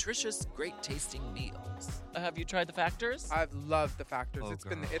enjoy nutritious, great tasting meals. Have you tried the Factors? I've loved the Factors. Oh, It's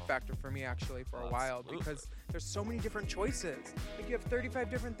been the it girl. factor for me actually for a while Absolutely. because there's so many different choices. Like you have 35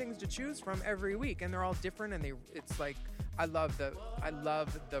 different things to choose from every week, and they're all different. And it's like I love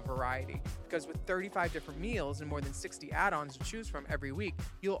the variety because with 35 different meals and more than 60 add-ons to choose from every week,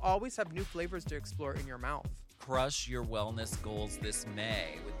 you'll always have new flavors to explore in your mouth. Crush your wellness goals this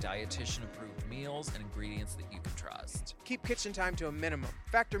May with dietitian approved meals and ingredients that you can trust. Keep kitchen time to a minimum.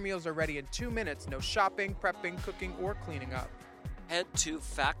 Factor meals are ready in 2 minutes. No shopping, prepping, cooking, or cleaning up. Head to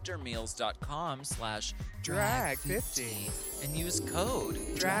factormeals.com/drag50 and use code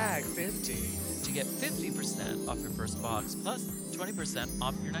Drag50. to get 50% off your first box plus 20%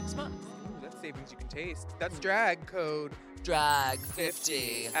 off your next month. Ooh, that's savings you can taste. That's drag code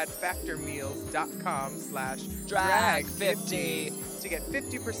Drag50 at factormeals.com/drag50 Drag50 to get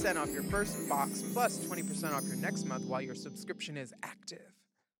 50% off your first box plus 20% off your next month while your subscription is active.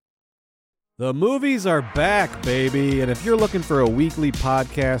 The movies are back, baby, and if you're looking for a weekly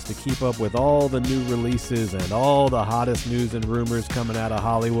podcast to keep up with all the new releases and all the hottest news and rumors coming out of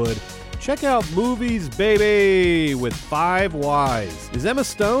Hollywood, check out Movies Baby with 5 Ys. Is Emma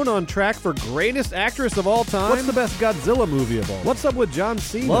Stone on track for greatest actress of all time? What's the best Godzilla movie of all? What's up with John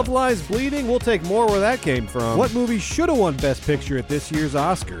Cena? Love Lies Bleeding? We'll take more where that came from. What movie should have won Best Picture at this year's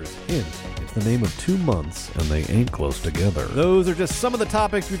Oscars? Hint. It's the name of 2 months, and they ain't close together. Those are just some of the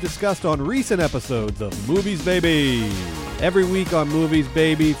topics we've discussed on recent episodes of Movies Baby. Every week on Movies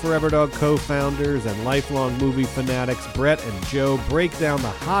Baby, Forever Dog co-founders and lifelong movie fanatics Brett and Joe break down the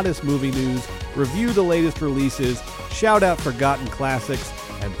hottest movie news, review the latest releases, shout out forgotten classics,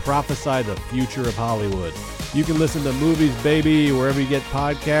 and prophesy the future of Hollywood. You can listen to Movies Baby wherever you get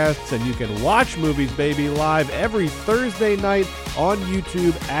podcasts, and you can watch Movies Baby live every Thursday night on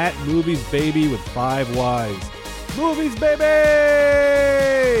YouTube at Movies Baby with 5 Ys. Movies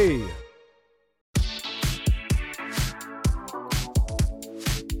Baby!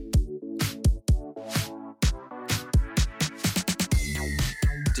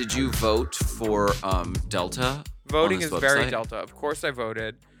 Did you vote for Delta? Voting on is this very website? Delta. Of course I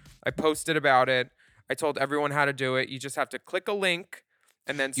voted. I posted about it. I told everyone how to do it. You just have to click a link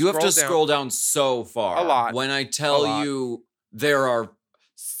and then You have to down. scroll down so far. A lot. When I A tell lot. you there are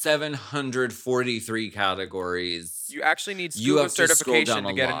 743 categories. You actually need You scuba have to scroll certification down to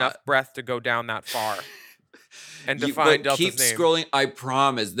a get lot. enough breath to go down that far. And You- define but Delta's keep name. scrolling. I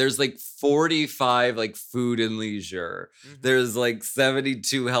promise. There's like 45 like food and leisure. Mhm. There's like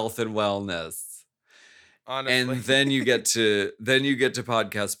 72 health and wellness. Honestly. And then you get to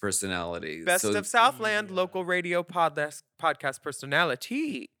podcast personality. Best So of Southland, local radio podcast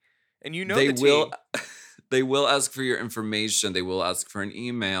personality. And you know they the tea. will they will ask for your information. They will ask for an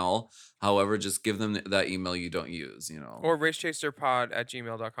email. However, just give them that email you don't use, you know. Or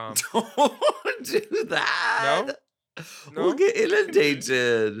racechaserpod@gmail.com. Don't do that. No? We'll No? get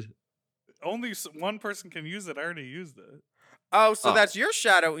inundated. Only one person can use it. I already used it. Oh, so Oh. that's your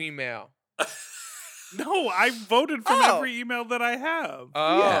shadow email. No, I voted from Oh. every email that I have.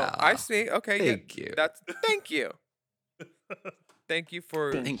 Oh, Yeah. I see. Okay, Thank yeah. you. Thank you. Thank you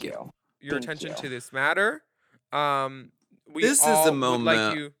for Thank you. your attention to this matter. We This is all the would moment.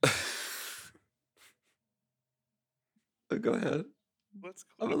 like you. Go ahead. What's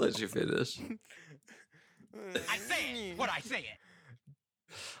I'm gonna let you finish. I say it. What I say it.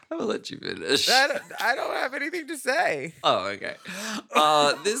 I'm gonna let you finish. I don't have anything to say. Oh, okay.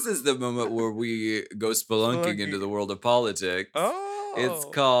 This is the moment where we go spelunking into the world of politics. Oh. It's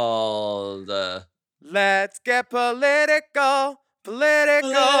called Let's get political.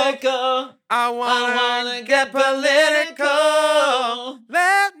 Political. I wanna get political.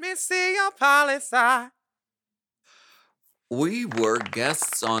 Let me see your policy. We were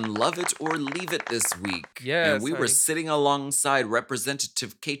guests on Love It or Leave It this week. And Yes, we were honey. sitting alongside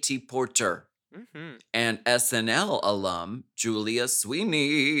Representative Katie Porter Mm-hmm. and SNL alum Julia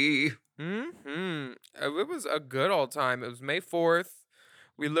Sweeney. Mm-hmm. It was a good old time. It was May 4th.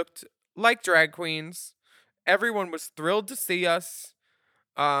 We looked like drag queens. Everyone was thrilled to see us.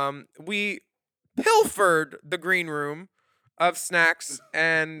 We pilfered the green room of snacks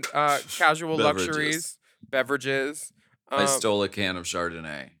and casual luxuries, beverages. I stole a can of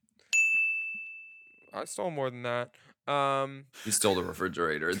Chardonnay. I stole more than that. You stole the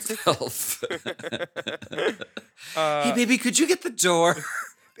refrigerator itself. Uh, Hey, baby, could you get the door?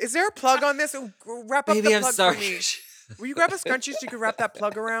 Is there a plug on this? Oh, wrap up Baby, the I'm plug sorry. for me. Will you grab a scrunchie so you can wrap that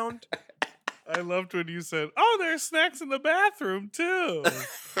plug around? I loved when you said, "Oh, there's snacks in the bathroom too."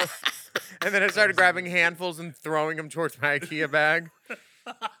 And then I started grabbing handfuls and throwing them towards my IKEA bag.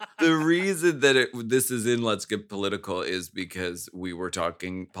 The reason that this is in Let's Get Political is because we were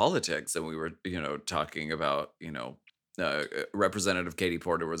talking politics and we were, talking about, Representative Katie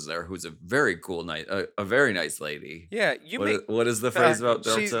Porter was there, who's a very cool, a very nice lady. Yeah, What is the phrase about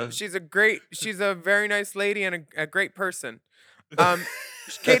Delta? She's a very nice lady and a great person.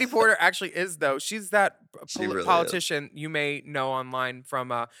 Katie Porter actually is though. She's that She really politician you may know online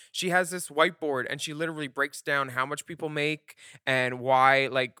from. She has this whiteboard and she literally breaks down how much people make and why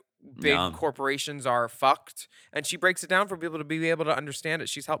like big Yeah. corporations are fucked. And she breaks it down for people to be able to understand it.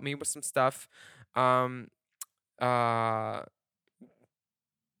 She's helped me with some stuff.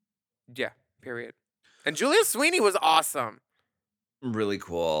 Yeah. Period. And Julia Sweeney was awesome. Really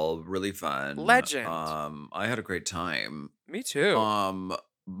cool, really fun. Legend. I had a great time. Me too.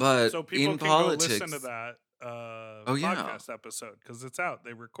 But So people in can politics, go listen to that yeah. podcast episode because it's out.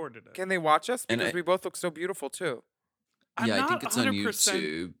 They recorded it. Can they watch us? And Because we both look so beautiful too. I'm yeah, I not think it's on 100%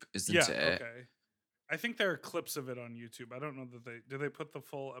 YouTube, isn't Yeah, it? okay. I think there are clips of it on YouTube. I don't know that they put the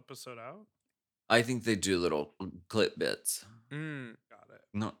full episode out. I think they do little clip bits, Mm. Got it.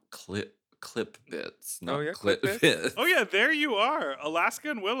 not clip bits, not yeah, clip clip bits. Oh yeah, there you are. Alaska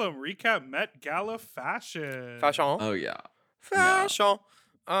and Willem recap Met Gala fashion. Fashion. Oh yeah. Fashion.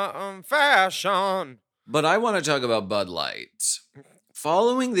 Fashion. But I want to talk about Bud Light.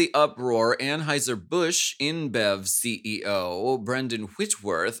 Following the uproar, Anheuser-Busch InBev CEO Brendan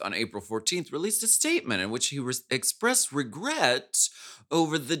Whitworth on April 14th released a statement in which he expressed regret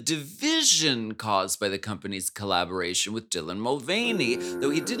over the division caused by the company's collaboration with Dylan Mulvaney, though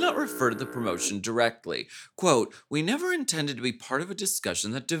he did not refer to the promotion directly. Quote, "We never intended to be part of a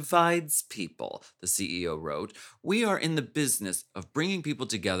discussion that divides people," the CEO wrote. "We are in the business of bringing people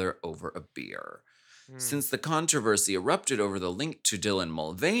together over a beer." Since the controversy erupted over the link to Dylan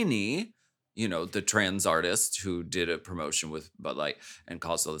Mulvaney, the trans artist who did a promotion with Bud Light and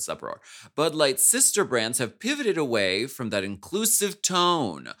caused all this uproar, Bud Light's sister brands have pivoted away from that inclusive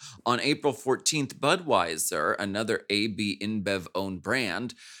tone. On April 14th, Budweiser, another AB InBev-owned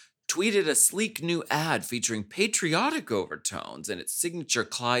brand, tweeted a sleek new ad featuring patriotic overtones and its signature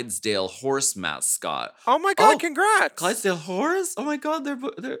Clydesdale horse mascot. Oh my God! Oh, Congrats. Clydesdale horse? Oh my God, they're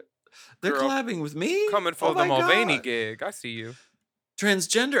Girl, collabing with me? Coming for Oh the my Mulvaney God. gig. I see you.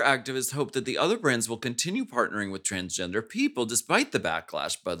 Transgender activists hope that the other brands will continue partnering with transgender people despite the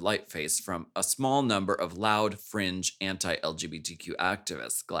backlash Bud Light faced from a small number of loud, fringe, anti-LGBTQ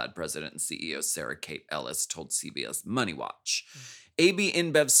activists, GLAAD president and CEO Sarah Kate Ellis told CBS Money Watch. AB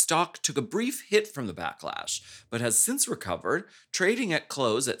InBev's stock took a brief hit from the backlash, but has since recovered, trading at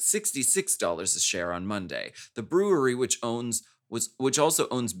close at $66 a share on Monday. The brewery, which also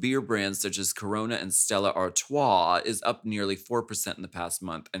owns beer brands such as Corona and Stella Artois, is up nearly 4% in the past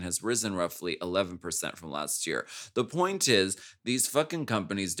month and has risen roughly 11% from last year. The point is, these fucking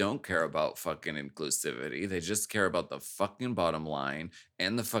companies don't care about fucking inclusivity. They just care about the fucking bottom line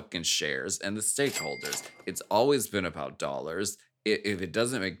and the fucking shares and the stakeholders. It's always been about dollars. If it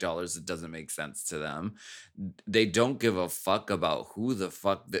doesn't make dollars, it doesn't make sense to them. They don't give a fuck about who the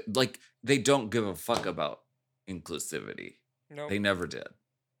fuck... they don't give a fuck about inclusivity. Nope. They never did.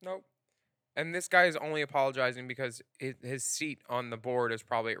 Nope. And this guy is only apologizing because his seat on the board is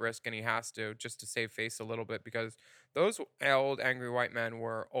probably at risk and he has to just to save face a little bit because those old angry white men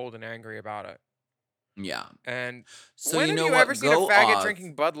were old and angry about it. Yeah. And So when you have know you what? ever seen a Go faggot off.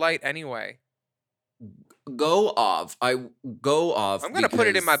 drinking Bud Light anyway? Go off. Go off. I'm going to put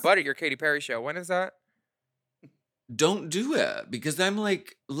it in my because- butt at your Katy Perry show. When is that? Don't do it because I'm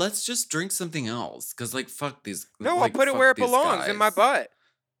like, let's just drink something else. Because fuck these. No, like, I'll put it fuck where it these belongs, in my guys. butt.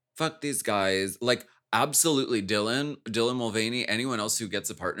 Fuck these guys. Absolutely, Dylan Mulvaney, anyone else who gets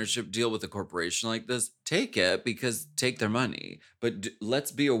a partnership deal with a corporation like this, take it because take their money. But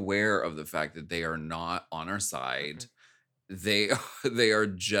let's be aware of the fact that they are not on our side. they they are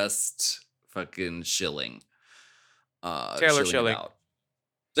just fucking shilling. Taylor Shilling it Schilling. out.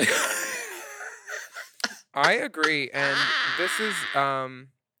 I agree, and this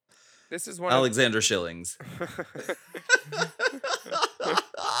is one of Alexander Shillings.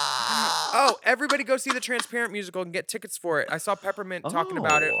 Oh, everybody go see the Transparent musical and get tickets for it. I saw Peppermint talking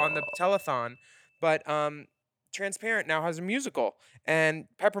about it on the telethon, but Transparent now has a musical, and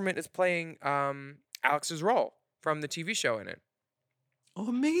Peppermint is playing Alex's role from the TV show in it, Oh,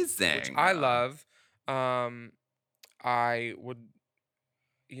 amazing. which I love. I would,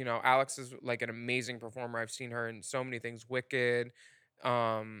 Alex is like an amazing performer. I've seen her in so many things. Wicked.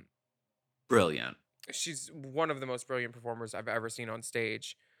 Um, Brilliant. she's one of the most brilliant performers I've ever seen on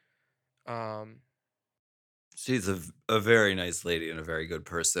stage. Um, She's a very nice lady and a very good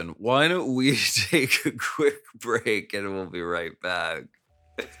person. Why don't we take a quick break and we'll be right back.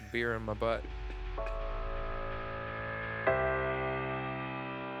 beer in my butt.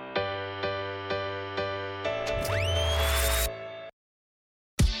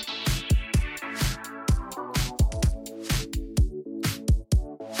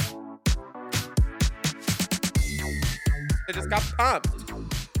 I just got pumped.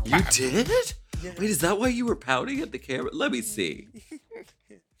 You did? Yeah. Wait, is that why you were pouting at the camera? Let me see.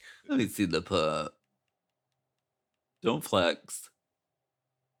 Let me see the pump. Don't flex.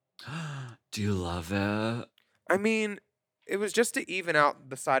 Do you love it? I mean, it was just to even out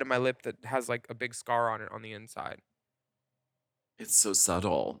the side of my lip that has like a big scar on it on the inside. It's so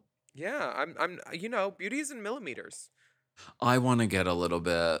subtle. Yeah, I'm beauty is in millimeters. I want to get a little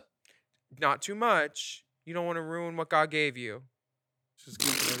bit. Not too much. You don't want to ruin what God gave you. Just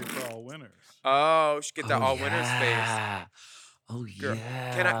getting ready for all winners. Oh, she get that all winners face. yeah. Oh Girl,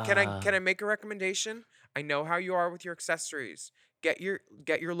 yeah. Can I make a recommendation? I know how you are with your accessories. Get your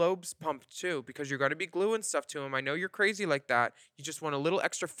lobes pumped too, because you're gonna be gluing stuff to them. I know you're crazy like that. You just want a little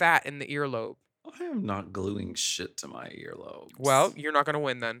extra fat in the earlobe. I am not gluing shit to my earlobes. Well, you're not gonna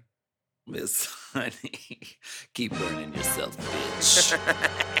win then. Miss Honey, keep burning yourself, bitch.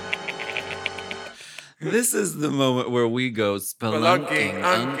 This is the moment where we go spelunking,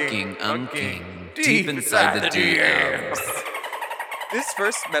 unking, deep inside the DMs. This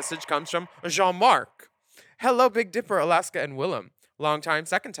first message comes from Jean-Marc. Hello, Big Dipper, Alaska, and Willem. Long time,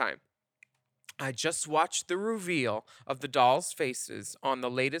 second time. I just watched the reveal of the dolls' faces on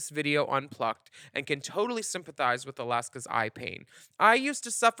the latest video Unplugged and can totally sympathize with Alaska's eye pain. I used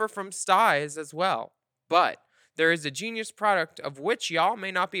to suffer from styes as well, but there is a genius product of which y'all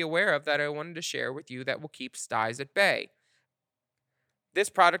may not be aware of that I wanted to share with you that will keep styes at bay. This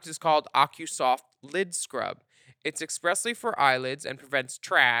product is called OcuSoft Lid Scrub. It's expressly for eyelids and prevents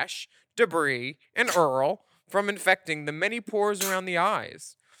trash, debris, and Earl from infecting the many pores around the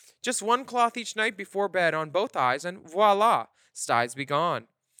eyes. Just one cloth each night before bed on both eyes, and voila, styes be gone.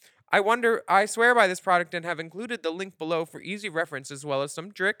 I swear by this product and have included the link below for easy reference as well as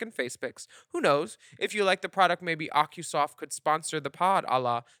some Drick and face pics. Who knows? If you like the product, maybe OcuSoft could sponsor the pod a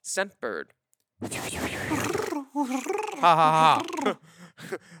la Scentbird. Ha ha ha.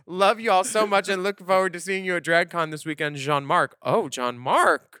 Love you all so much and look forward to seeing you at DragCon this weekend, Jean-Marc. Oh,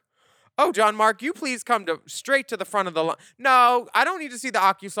 Jean-Marc. Oh, Jean-Marc, you please come straight to the front of the line. No, I don't need to see the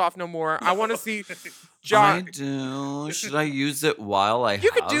OcuSoft no more. I want to see John. I do. Should I use it while I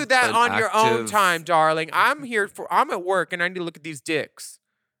You could do that an on your own active- time, darling. I'm at work and I need to look at these dicks.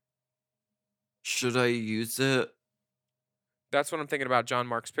 Should I use it? That's what I'm thinking about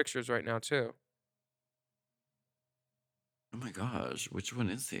Jean-Marc's pictures right now, too. Oh my gosh, which one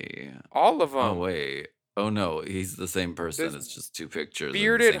is he? All of them. Oh wait. Oh no, he's the same person. This It's just two pictures. in the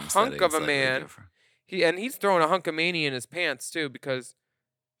bearded same hunk setting, of a slightly man. different. He's throwing a hunk of mania in his pants, too, because,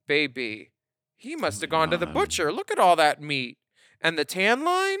 baby, he must have my gone to the God. butcher. Look at all that meat. And the tan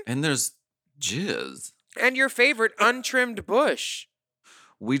line. And there's jizz. And your favorite untrimmed bush.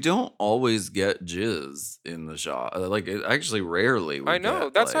 We don't always get jizz in the shot. Like, it actually rarely. We I know.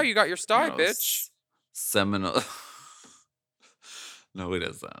 get, That's how like, you got your sty, know, bitch. Seminal. No, it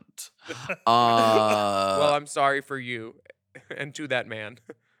isn't. Well, I'm sorry for you and to that man.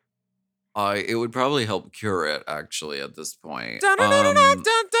 It would probably help cure it actually at this point.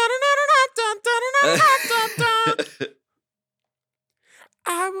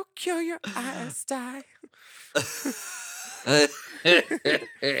 I will cure your eyes dye.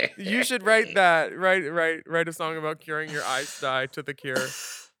 You should write that. Write a song about curing your eyes dye to The Cure.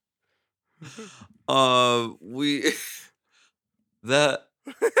 We that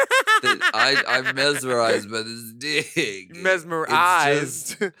I'm mesmerized by this dig.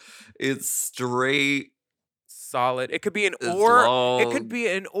 Mesmerized. It's straight. Solid. It could be an It's oar. It long. could be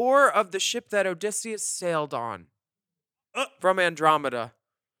an oar of the ship that Odysseus sailed on. from Andromeda.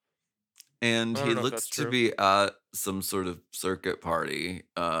 And I he don't know if looks that's to true. be at some sort of circuit party,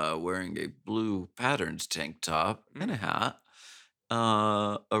 wearing a blue patterned tank top and a hat,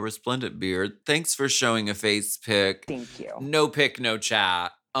 a resplendent beard. Thanks for showing a face pic. Thank you. No pic, no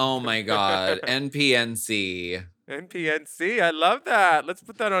chat. Oh my god. NPNC. NPNC. I love that. Let's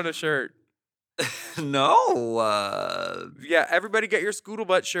put that on a shirt. No. Yeah, everybody get your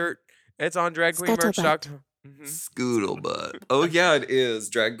Scoodlebutt shirt. It's on dragqueenmerch.com. Scoodlebutt. Oh yeah, it is.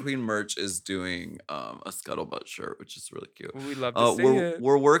 Drag Queen Merch is doing a scuttlebutt shirt, which is really cute. We'd love to see it.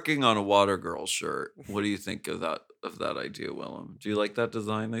 We're working on a water girl shirt. What do you think of that idea, Willem? Do you like that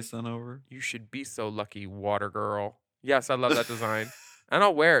design they sent over? You should be so lucky, water girl. Yes, I love that design. And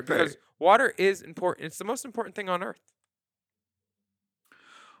I'll wear it because water is important. It's the most important thing on earth.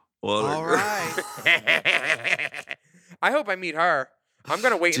 Water All girl. right. I hope I meet her. I'm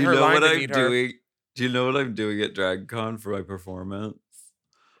going to wait Do in you her know line what to I'm meet her. doing? Do you know what I'm doing at DragCon for my performance?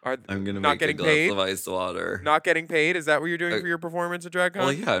 I'm gonna not make a getting glass paid? of ice water. Not getting paid? Is that what you're doing Uh, for your performance at DragCon?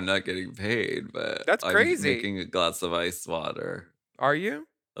 Well, yeah, I'm not getting paid, but That's I'm crazy. making a glass of ice water. Are you?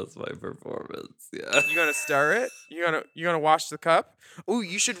 That's my performance. Yeah. You gonna stir it? You gonna wash the cup? Ooh,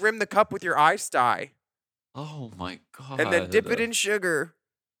 you should rim the cup with your ice dye Oh my god. and then dip it in sugar.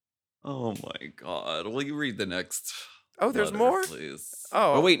 Oh my god. Will you read the next? Oh, there's letter, more? please.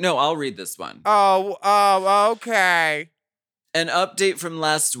 Oh. Wait, no, I'll read this one. Oh, okay. An update from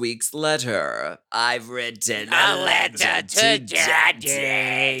last week's letter. I've written A letter to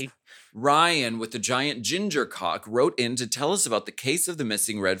Daddy. Ryan, with the giant ginger cock, wrote in to tell us about the case of the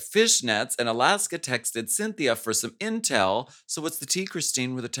missing red fishnets, and Alaska texted Cynthia for some intel. So what's the tea,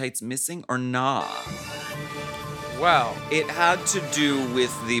 Christine? Were the tights missing or not? Well, It had to do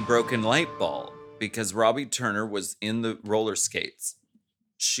with the broken light bulb because Robbie Turner was in the roller skates.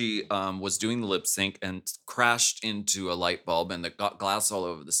 She was doing the lip sync and crashed into a light bulb and it got glass all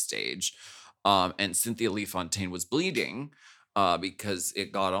over the stage. And Cynthia Lee Fontaine was bleeding because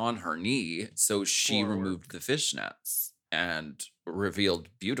it got on her knee. So she Forward. removed the fishnets and revealed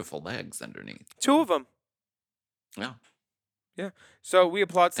beautiful legs underneath. 2 of them. Yeah. So we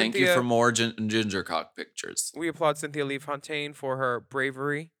applaud Thank Cynthia. you for more ginger cock pictures. We applaud Cynthia Lee Fontaine for her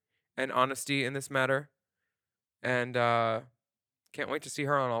bravery and honesty in this matter. And can't wait to see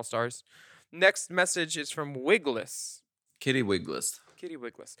her on All Stars. Next message is from Wigless. Kitty Wigless. Kitty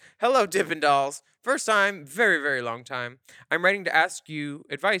Wigless. Hello, Dippin' Dolls. First time, very, very long time. I'm writing to ask you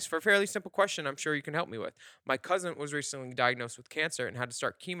advice for a fairly simple question I'm sure you can help me with. My cousin was recently diagnosed with cancer and had to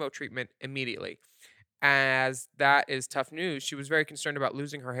start chemo treatment immediately. As that is tough news, she was very concerned about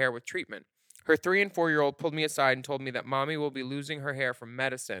losing her hair with treatment. Her 3 and 4-year-old pulled me aside and told me that mommy will be losing her hair from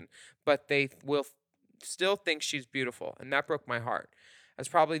medicine, but they will still think she's beautiful, and that broke my heart. As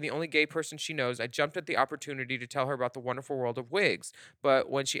probably the only gay person she knows, I jumped at the opportunity to tell her about the wonderful world of wigs.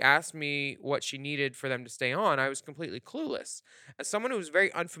 But when she asked me what she needed for them to stay on, I was completely clueless. As someone who is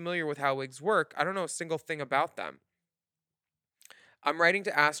very unfamiliar with how wigs work, I don't know a single thing about them. I'm writing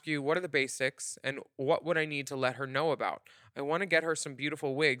to ask you what are the basics and what would I need to let her know about. I want to get her some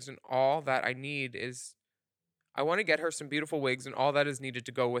beautiful wigs and all that I need is I want to get her some beautiful wigs and all that is needed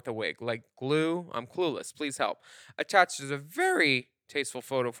to go with a wig, like glue. I'm clueless. Please help. Attached is a very tasteful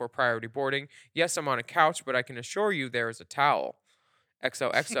photo for priority boarding. Yes, I'm on a couch, but I can assure you there is a towel.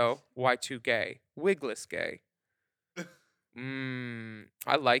 XOXO, Y2 gay. Wigless gay.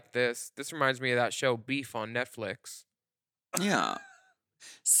 I like this. This reminds me of that show Beef on Netflix. Yeah.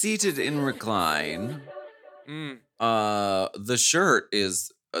 Seated in recline. The shirt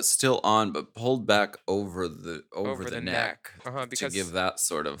is still on, but pulled back over the neck, to because give that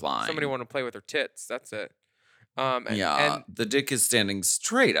sort of line. somebody want to play with her tits. That's it. And the dick is standing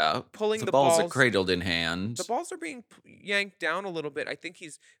straight up. Pulling the balls are balls- cradled in hand. The balls are being yanked down a little bit. I think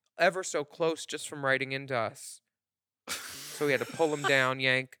he's ever so close just from writing into us. So we had to pull him down,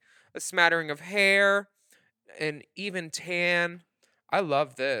 yank. A smattering of hair, an even tan. I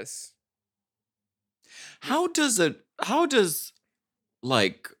love this. How does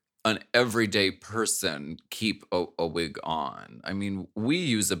like an everyday person keep a wig on? I mean, we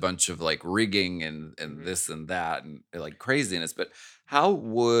use a bunch of like rigging and this and that and like craziness, but how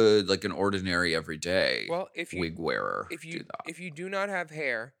would like an ordinary everyday Well, if you wig wearer if do you that? if you do not have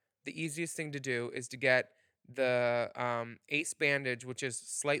hair, the easiest thing to do is to get the ace bandage, which is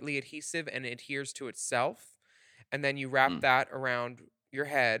slightly adhesive and adheres to itself, and then you wrap that around your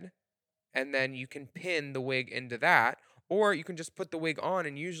head, and then you can pin the wig into that, or you can just put the wig on,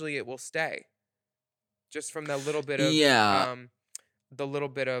 and usually it will stay. Just from the little bit of Yeah.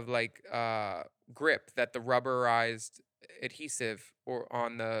 like grip that the rubberized adhesive or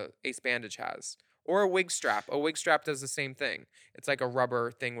on the ace bandage has, Or a wig strap. A wig strap does the same thing. It's like a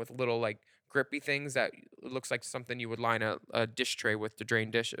rubber thing with little like grippy things that looks like something you would line a dish tray with to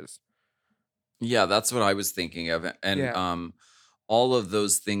drain dishes. Yeah, that's what I was thinking of. And Yeah. all of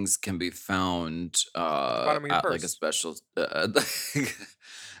those things can be found At the bottom of your at like a purse. special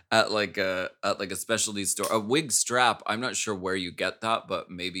at like a specialty store. A wig strap, I'm not sure where you get that, but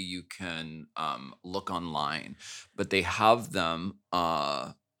maybe you can look online. But they have them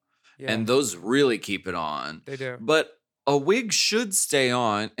Yeah, and those really keep it on. they do. But a wig should stay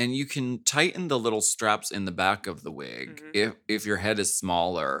on, and you can tighten the little straps in the back of the wig. Mhm. If your head is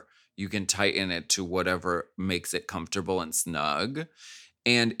smaller, you can tighten it to whatever makes it comfortable and snug.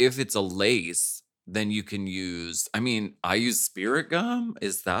 And if it's a lace, then you can use, I mean, I use spirit gum.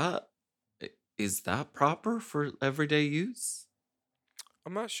 Is that proper for everyday use?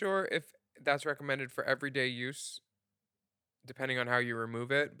 I'm not sure if that's recommended for everyday use, depending on how you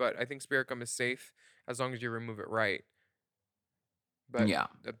remove it, but I think spirit gum is safe as long as you remove it right. But Yeah.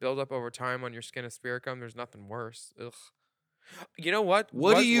 the buildup over time on your skin of spirit gum, there's nothing worse. Ugh. You know what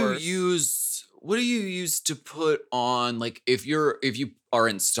What do was you worse? use? What do you use to put on, like, if you are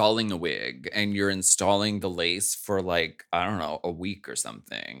installing a wig and you're installing the lace for like, I don't know, a week or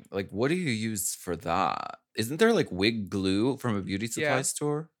something? Like, what do you use for that? Isn't there like wig glue from a beauty supply Yeah,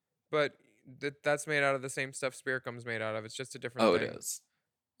 store? but that's made out of the same stuff spirit gum's made out of. It's just a different Oh, it thing. is.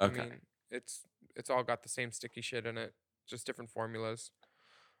 I Okay. mean, it's all got the same sticky shit in it, just different formulas.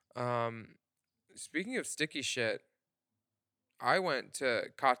 Um, Speaking of sticky shit, I went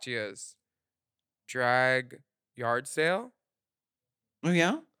to Katya's drag yard sale. Oh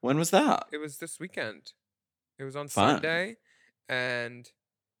yeah? When was that? It was this weekend. It was on Fun. Sunday, and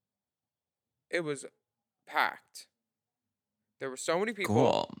it was packed. There were so many people,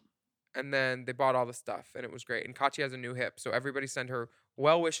 Cool. and then they bought all the stuff, and it was great. And Katya has a new hip, so everybody send her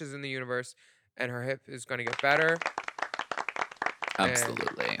well wishes in the universe, and her hip is going to get better. And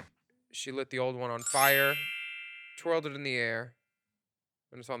Absolutely. she lit the old one on fire, twirled it in the air,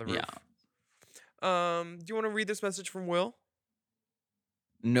 and it's on the roof. Yeah. Do you want to read this message from Will?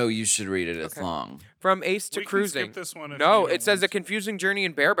 No, you should read it. It's Okay. long. From Ace to We can Cruising. skip this one if No, you it don't says want a to. confusing journey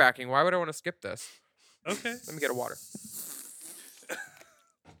in barebacking. Why would I want to skip this? Okay. Let me get a water.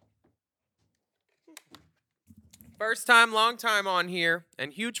 First time, long time on here,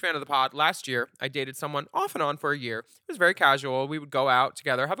 and huge fan of the pod. Last year, I dated someone off and on for a year. It was very casual. We would go out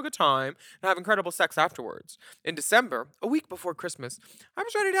together, have a good time, and have incredible sex afterwards. In December, a week before Christmas, I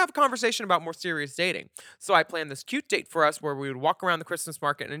was ready to have a conversation about more serious dating. So I planned this cute date for us where we would walk around the Christmas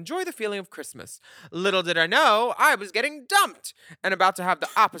market and enjoy the feeling of Christmas. Little did I know, I was getting dumped and about to have the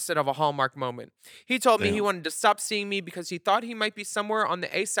opposite of a Hallmark moment. He told me he Damn. wanted to stop seeing me because he thought he might be somewhere on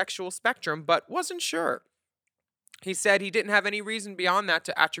the asexual spectrum, but wasn't sure. He said he didn't have any reason beyond that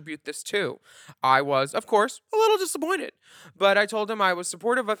to attribute this to. I was, of course, a little disappointed, but I told him I was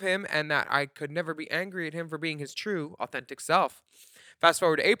supportive of him and that I could never be angry at him for being his true, authentic self. Fast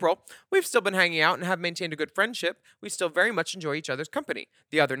forward to April, we've still been hanging out and have maintained a good friendship. We still very much enjoy each other's company.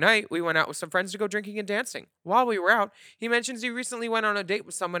 The other night, we went out with some friends to go drinking and dancing. While we were out, he mentions he recently went on a date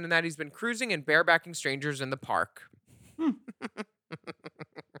with someone and that he's been cruising and barebacking strangers in the park.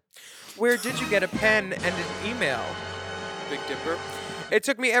 Where did you get a pen and an email, Big Dipper? It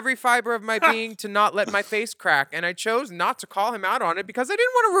took me every fiber of my being to not let my face crack, and I chose not to call him out on it because I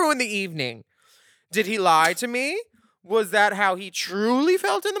didn't want to ruin the evening. Did he lie to me? Was that how he truly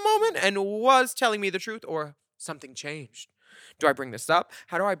felt in the moment and was telling me the truth, or something changed? Do I bring this up?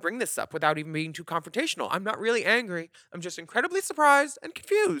 How do I bring this up without even being too confrontational? I'm not really angry. I'm just incredibly surprised and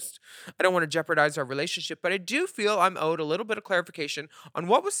confused. I don't want to jeopardize our relationship, but I do feel I'm owed a little bit of clarification on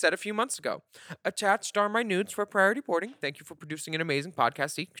what was said a few months ago. Attached are my nudes for priority boarding. Thank you for producing an amazing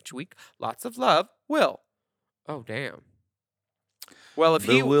podcast each week. Lots of love, Will. Oh, damn. Well, if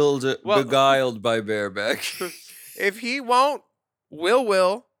he Beguiled by bareback. if he won't,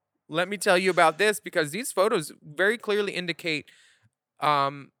 will. Let me tell you about this because these photos very clearly indicate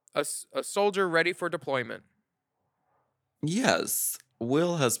a soldier ready for deployment. Yes,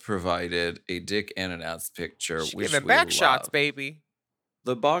 Will has provided a dick and an ass picture, She which giving we back shots, love. baby.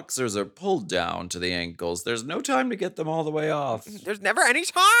 The boxers are pulled down to the ankles. There's no time to get them all the way off. There's never any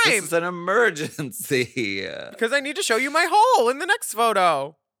This time is an emergency. because I need to show you my hole in the next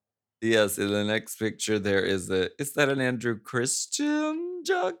photo. Yes, in the next picture there is that an Andrew Christian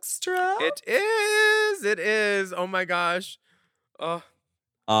jockstrap? It is. It is. Oh my gosh.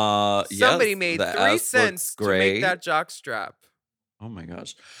 Somebody Yes, made the 3 ass cents looks to make great. that jock strap. Oh my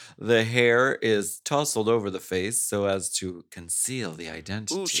gosh. The hair is tousled over the face so as to conceal the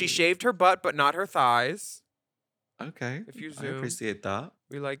identity. Ooh, she shaved her butt, but not her thighs. Okay. If you I zoom. appreciate that.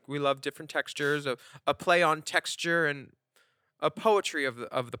 We love different textures, a play on texture and a poetry of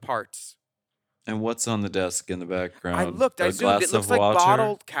the parts. And what's on the desk in the background? I looked, I A zoomed. It glass looks of like water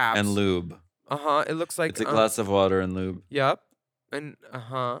bottled caps. and lube. It looks like It's a glass of water and lube. Yep. And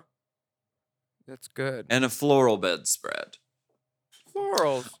that's good. And a floral bedspread.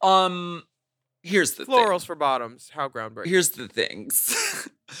 Florals. Here's the Florals thing. for bottoms. How groundbreaking. Here's the things.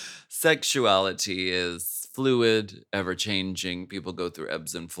 Sexuality is fluid, ever-changing. People go through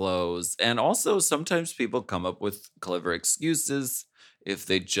ebbs and flows. And also, sometimes people come up with clever excuses if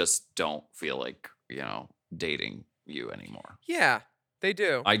they just don't feel like, dating you anymore. Yeah, they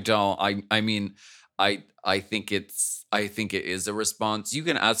do. I mean, I think it is a response. You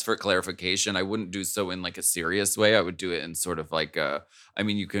can ask for clarification. I wouldn't do so in like a serious way. I would do it in sort of like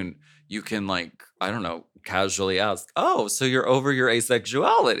you can like, I don't know, casually ask, "Oh, so you're over your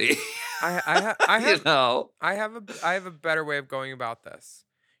asexuality?" I have a better way of going about this.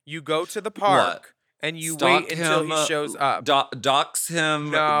 You go to the park. What? And you Stalk wait until him, he shows up. Dox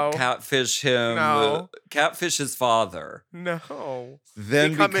him, No. catfish him, No. catfish his father. No.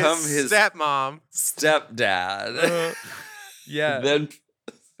 Then become his stepmom. stepdad. Yeah. Then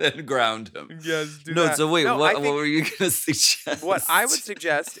ground him. Yes, do No, that. so wait, No, what I think were you gonna suggest? what I would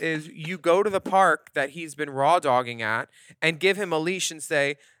suggest is you go to the park that he's been raw dogging at and give him a leash and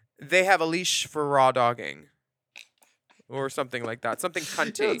say, they have a leash for raw dogging. Or something like that. Something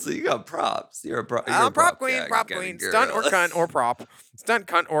cunty. So you got props. You're a prop. Prop queen, prop queen. Stunt or cunt or prop. Stunt,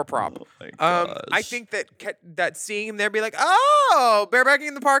 cunt, or prop. Oh my I gosh. think that seeing him there be like, oh, barebacking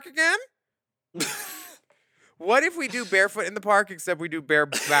in the park again? What if we do barefoot in the park except we do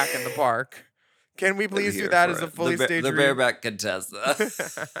bareback in the park? Can we please do that as a fully staged the bareback Contessa.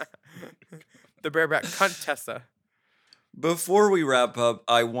 The bareback Contessa. Before we wrap up,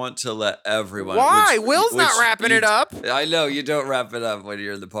 I want to let everyone. Why? Will's not wrapping it up. I know you don't wrap it up when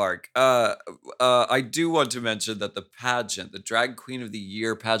you're in the park. I do want to mention that the pageant, the Drag Queen of the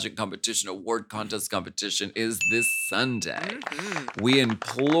Year pageant competition, award contest competition, is this Sunday. Mm-hmm. We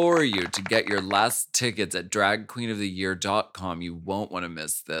implore you to get your last tickets at dragqueenoftheyear.com. You won't want to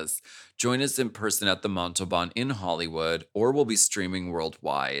miss this. Join us in person at the Montalban in Hollywood, or we'll be streaming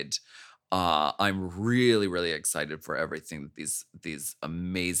worldwide. I'm really, really excited for everything that these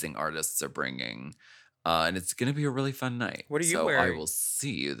amazing artists are bringing. And it's going to be a really fun night. What are you so wearing? I will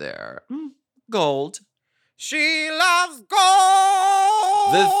see you there. Gold. She loves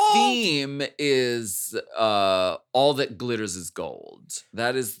gold. The theme is all that glitters is gold.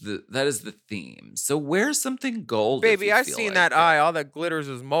 That is the theme. So wear something gold. Baby, I've seen that eye. All that glitters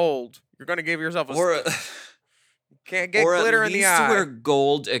is mold. You're going to give yourself a... Can't get glitter in the eye. Or at least wear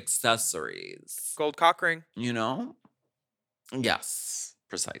gold accessories. Gold cock ring. Yes,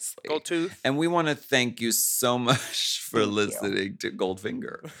 precisely. Gold tooth. And we want to thank you so much for listening to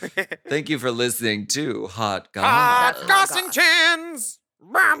Goldfinger. Thank you for listening to Hot Goss. Hot Goss and Chins.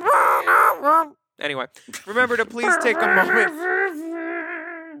 Anyway, remember to please take a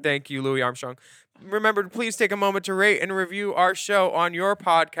moment. Thank you, Louis Armstrong. Remember to please take a moment to rate and review our show on your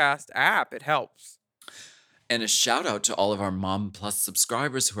podcast app. It helps. And a shout out to all of our Mom Plus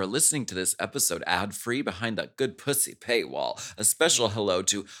subscribers who are listening to this episode ad-free behind that good pussy paywall. A special hello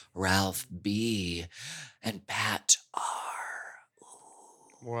to Ralph B. and Pat R.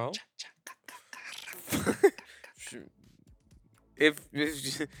 Well, if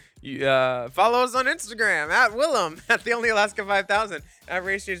you follow us on Instagram at Willem, at the Only Alaska 5000, at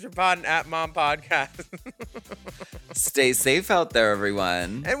Race Chaser Pod, and at Mom Podcast. Stay safe out there,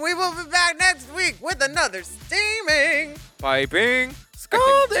 everyone. And we will be back next week with another steaming, piping,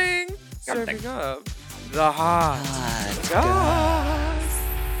 scalding, serving up the hot goss.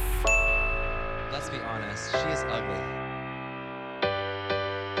 Let's be honest, she is ugly.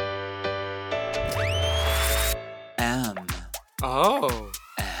 Oh.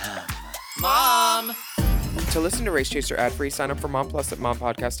 Mom! To listen to Race Chaser ad-free, sign up for Mom Plus at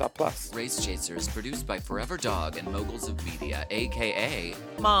mompodcast.plus. Race Chaser is produced by Forever Dog and Moguls of Media, a.k.a.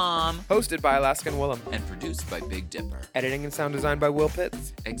 Mom. Hosted by Alaska and Willem. And produced by Big Dipper. Editing and sound design by Will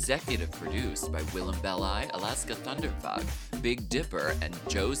Pitts. Executive produced by Willem Belli, Alaska Thunderfuck, Big Dipper, and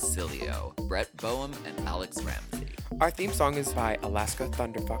Joe Cilio, Brett Boehm, and Alex Ramsey. Our theme song is by Alaska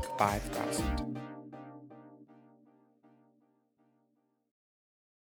Thunderfuck 5000.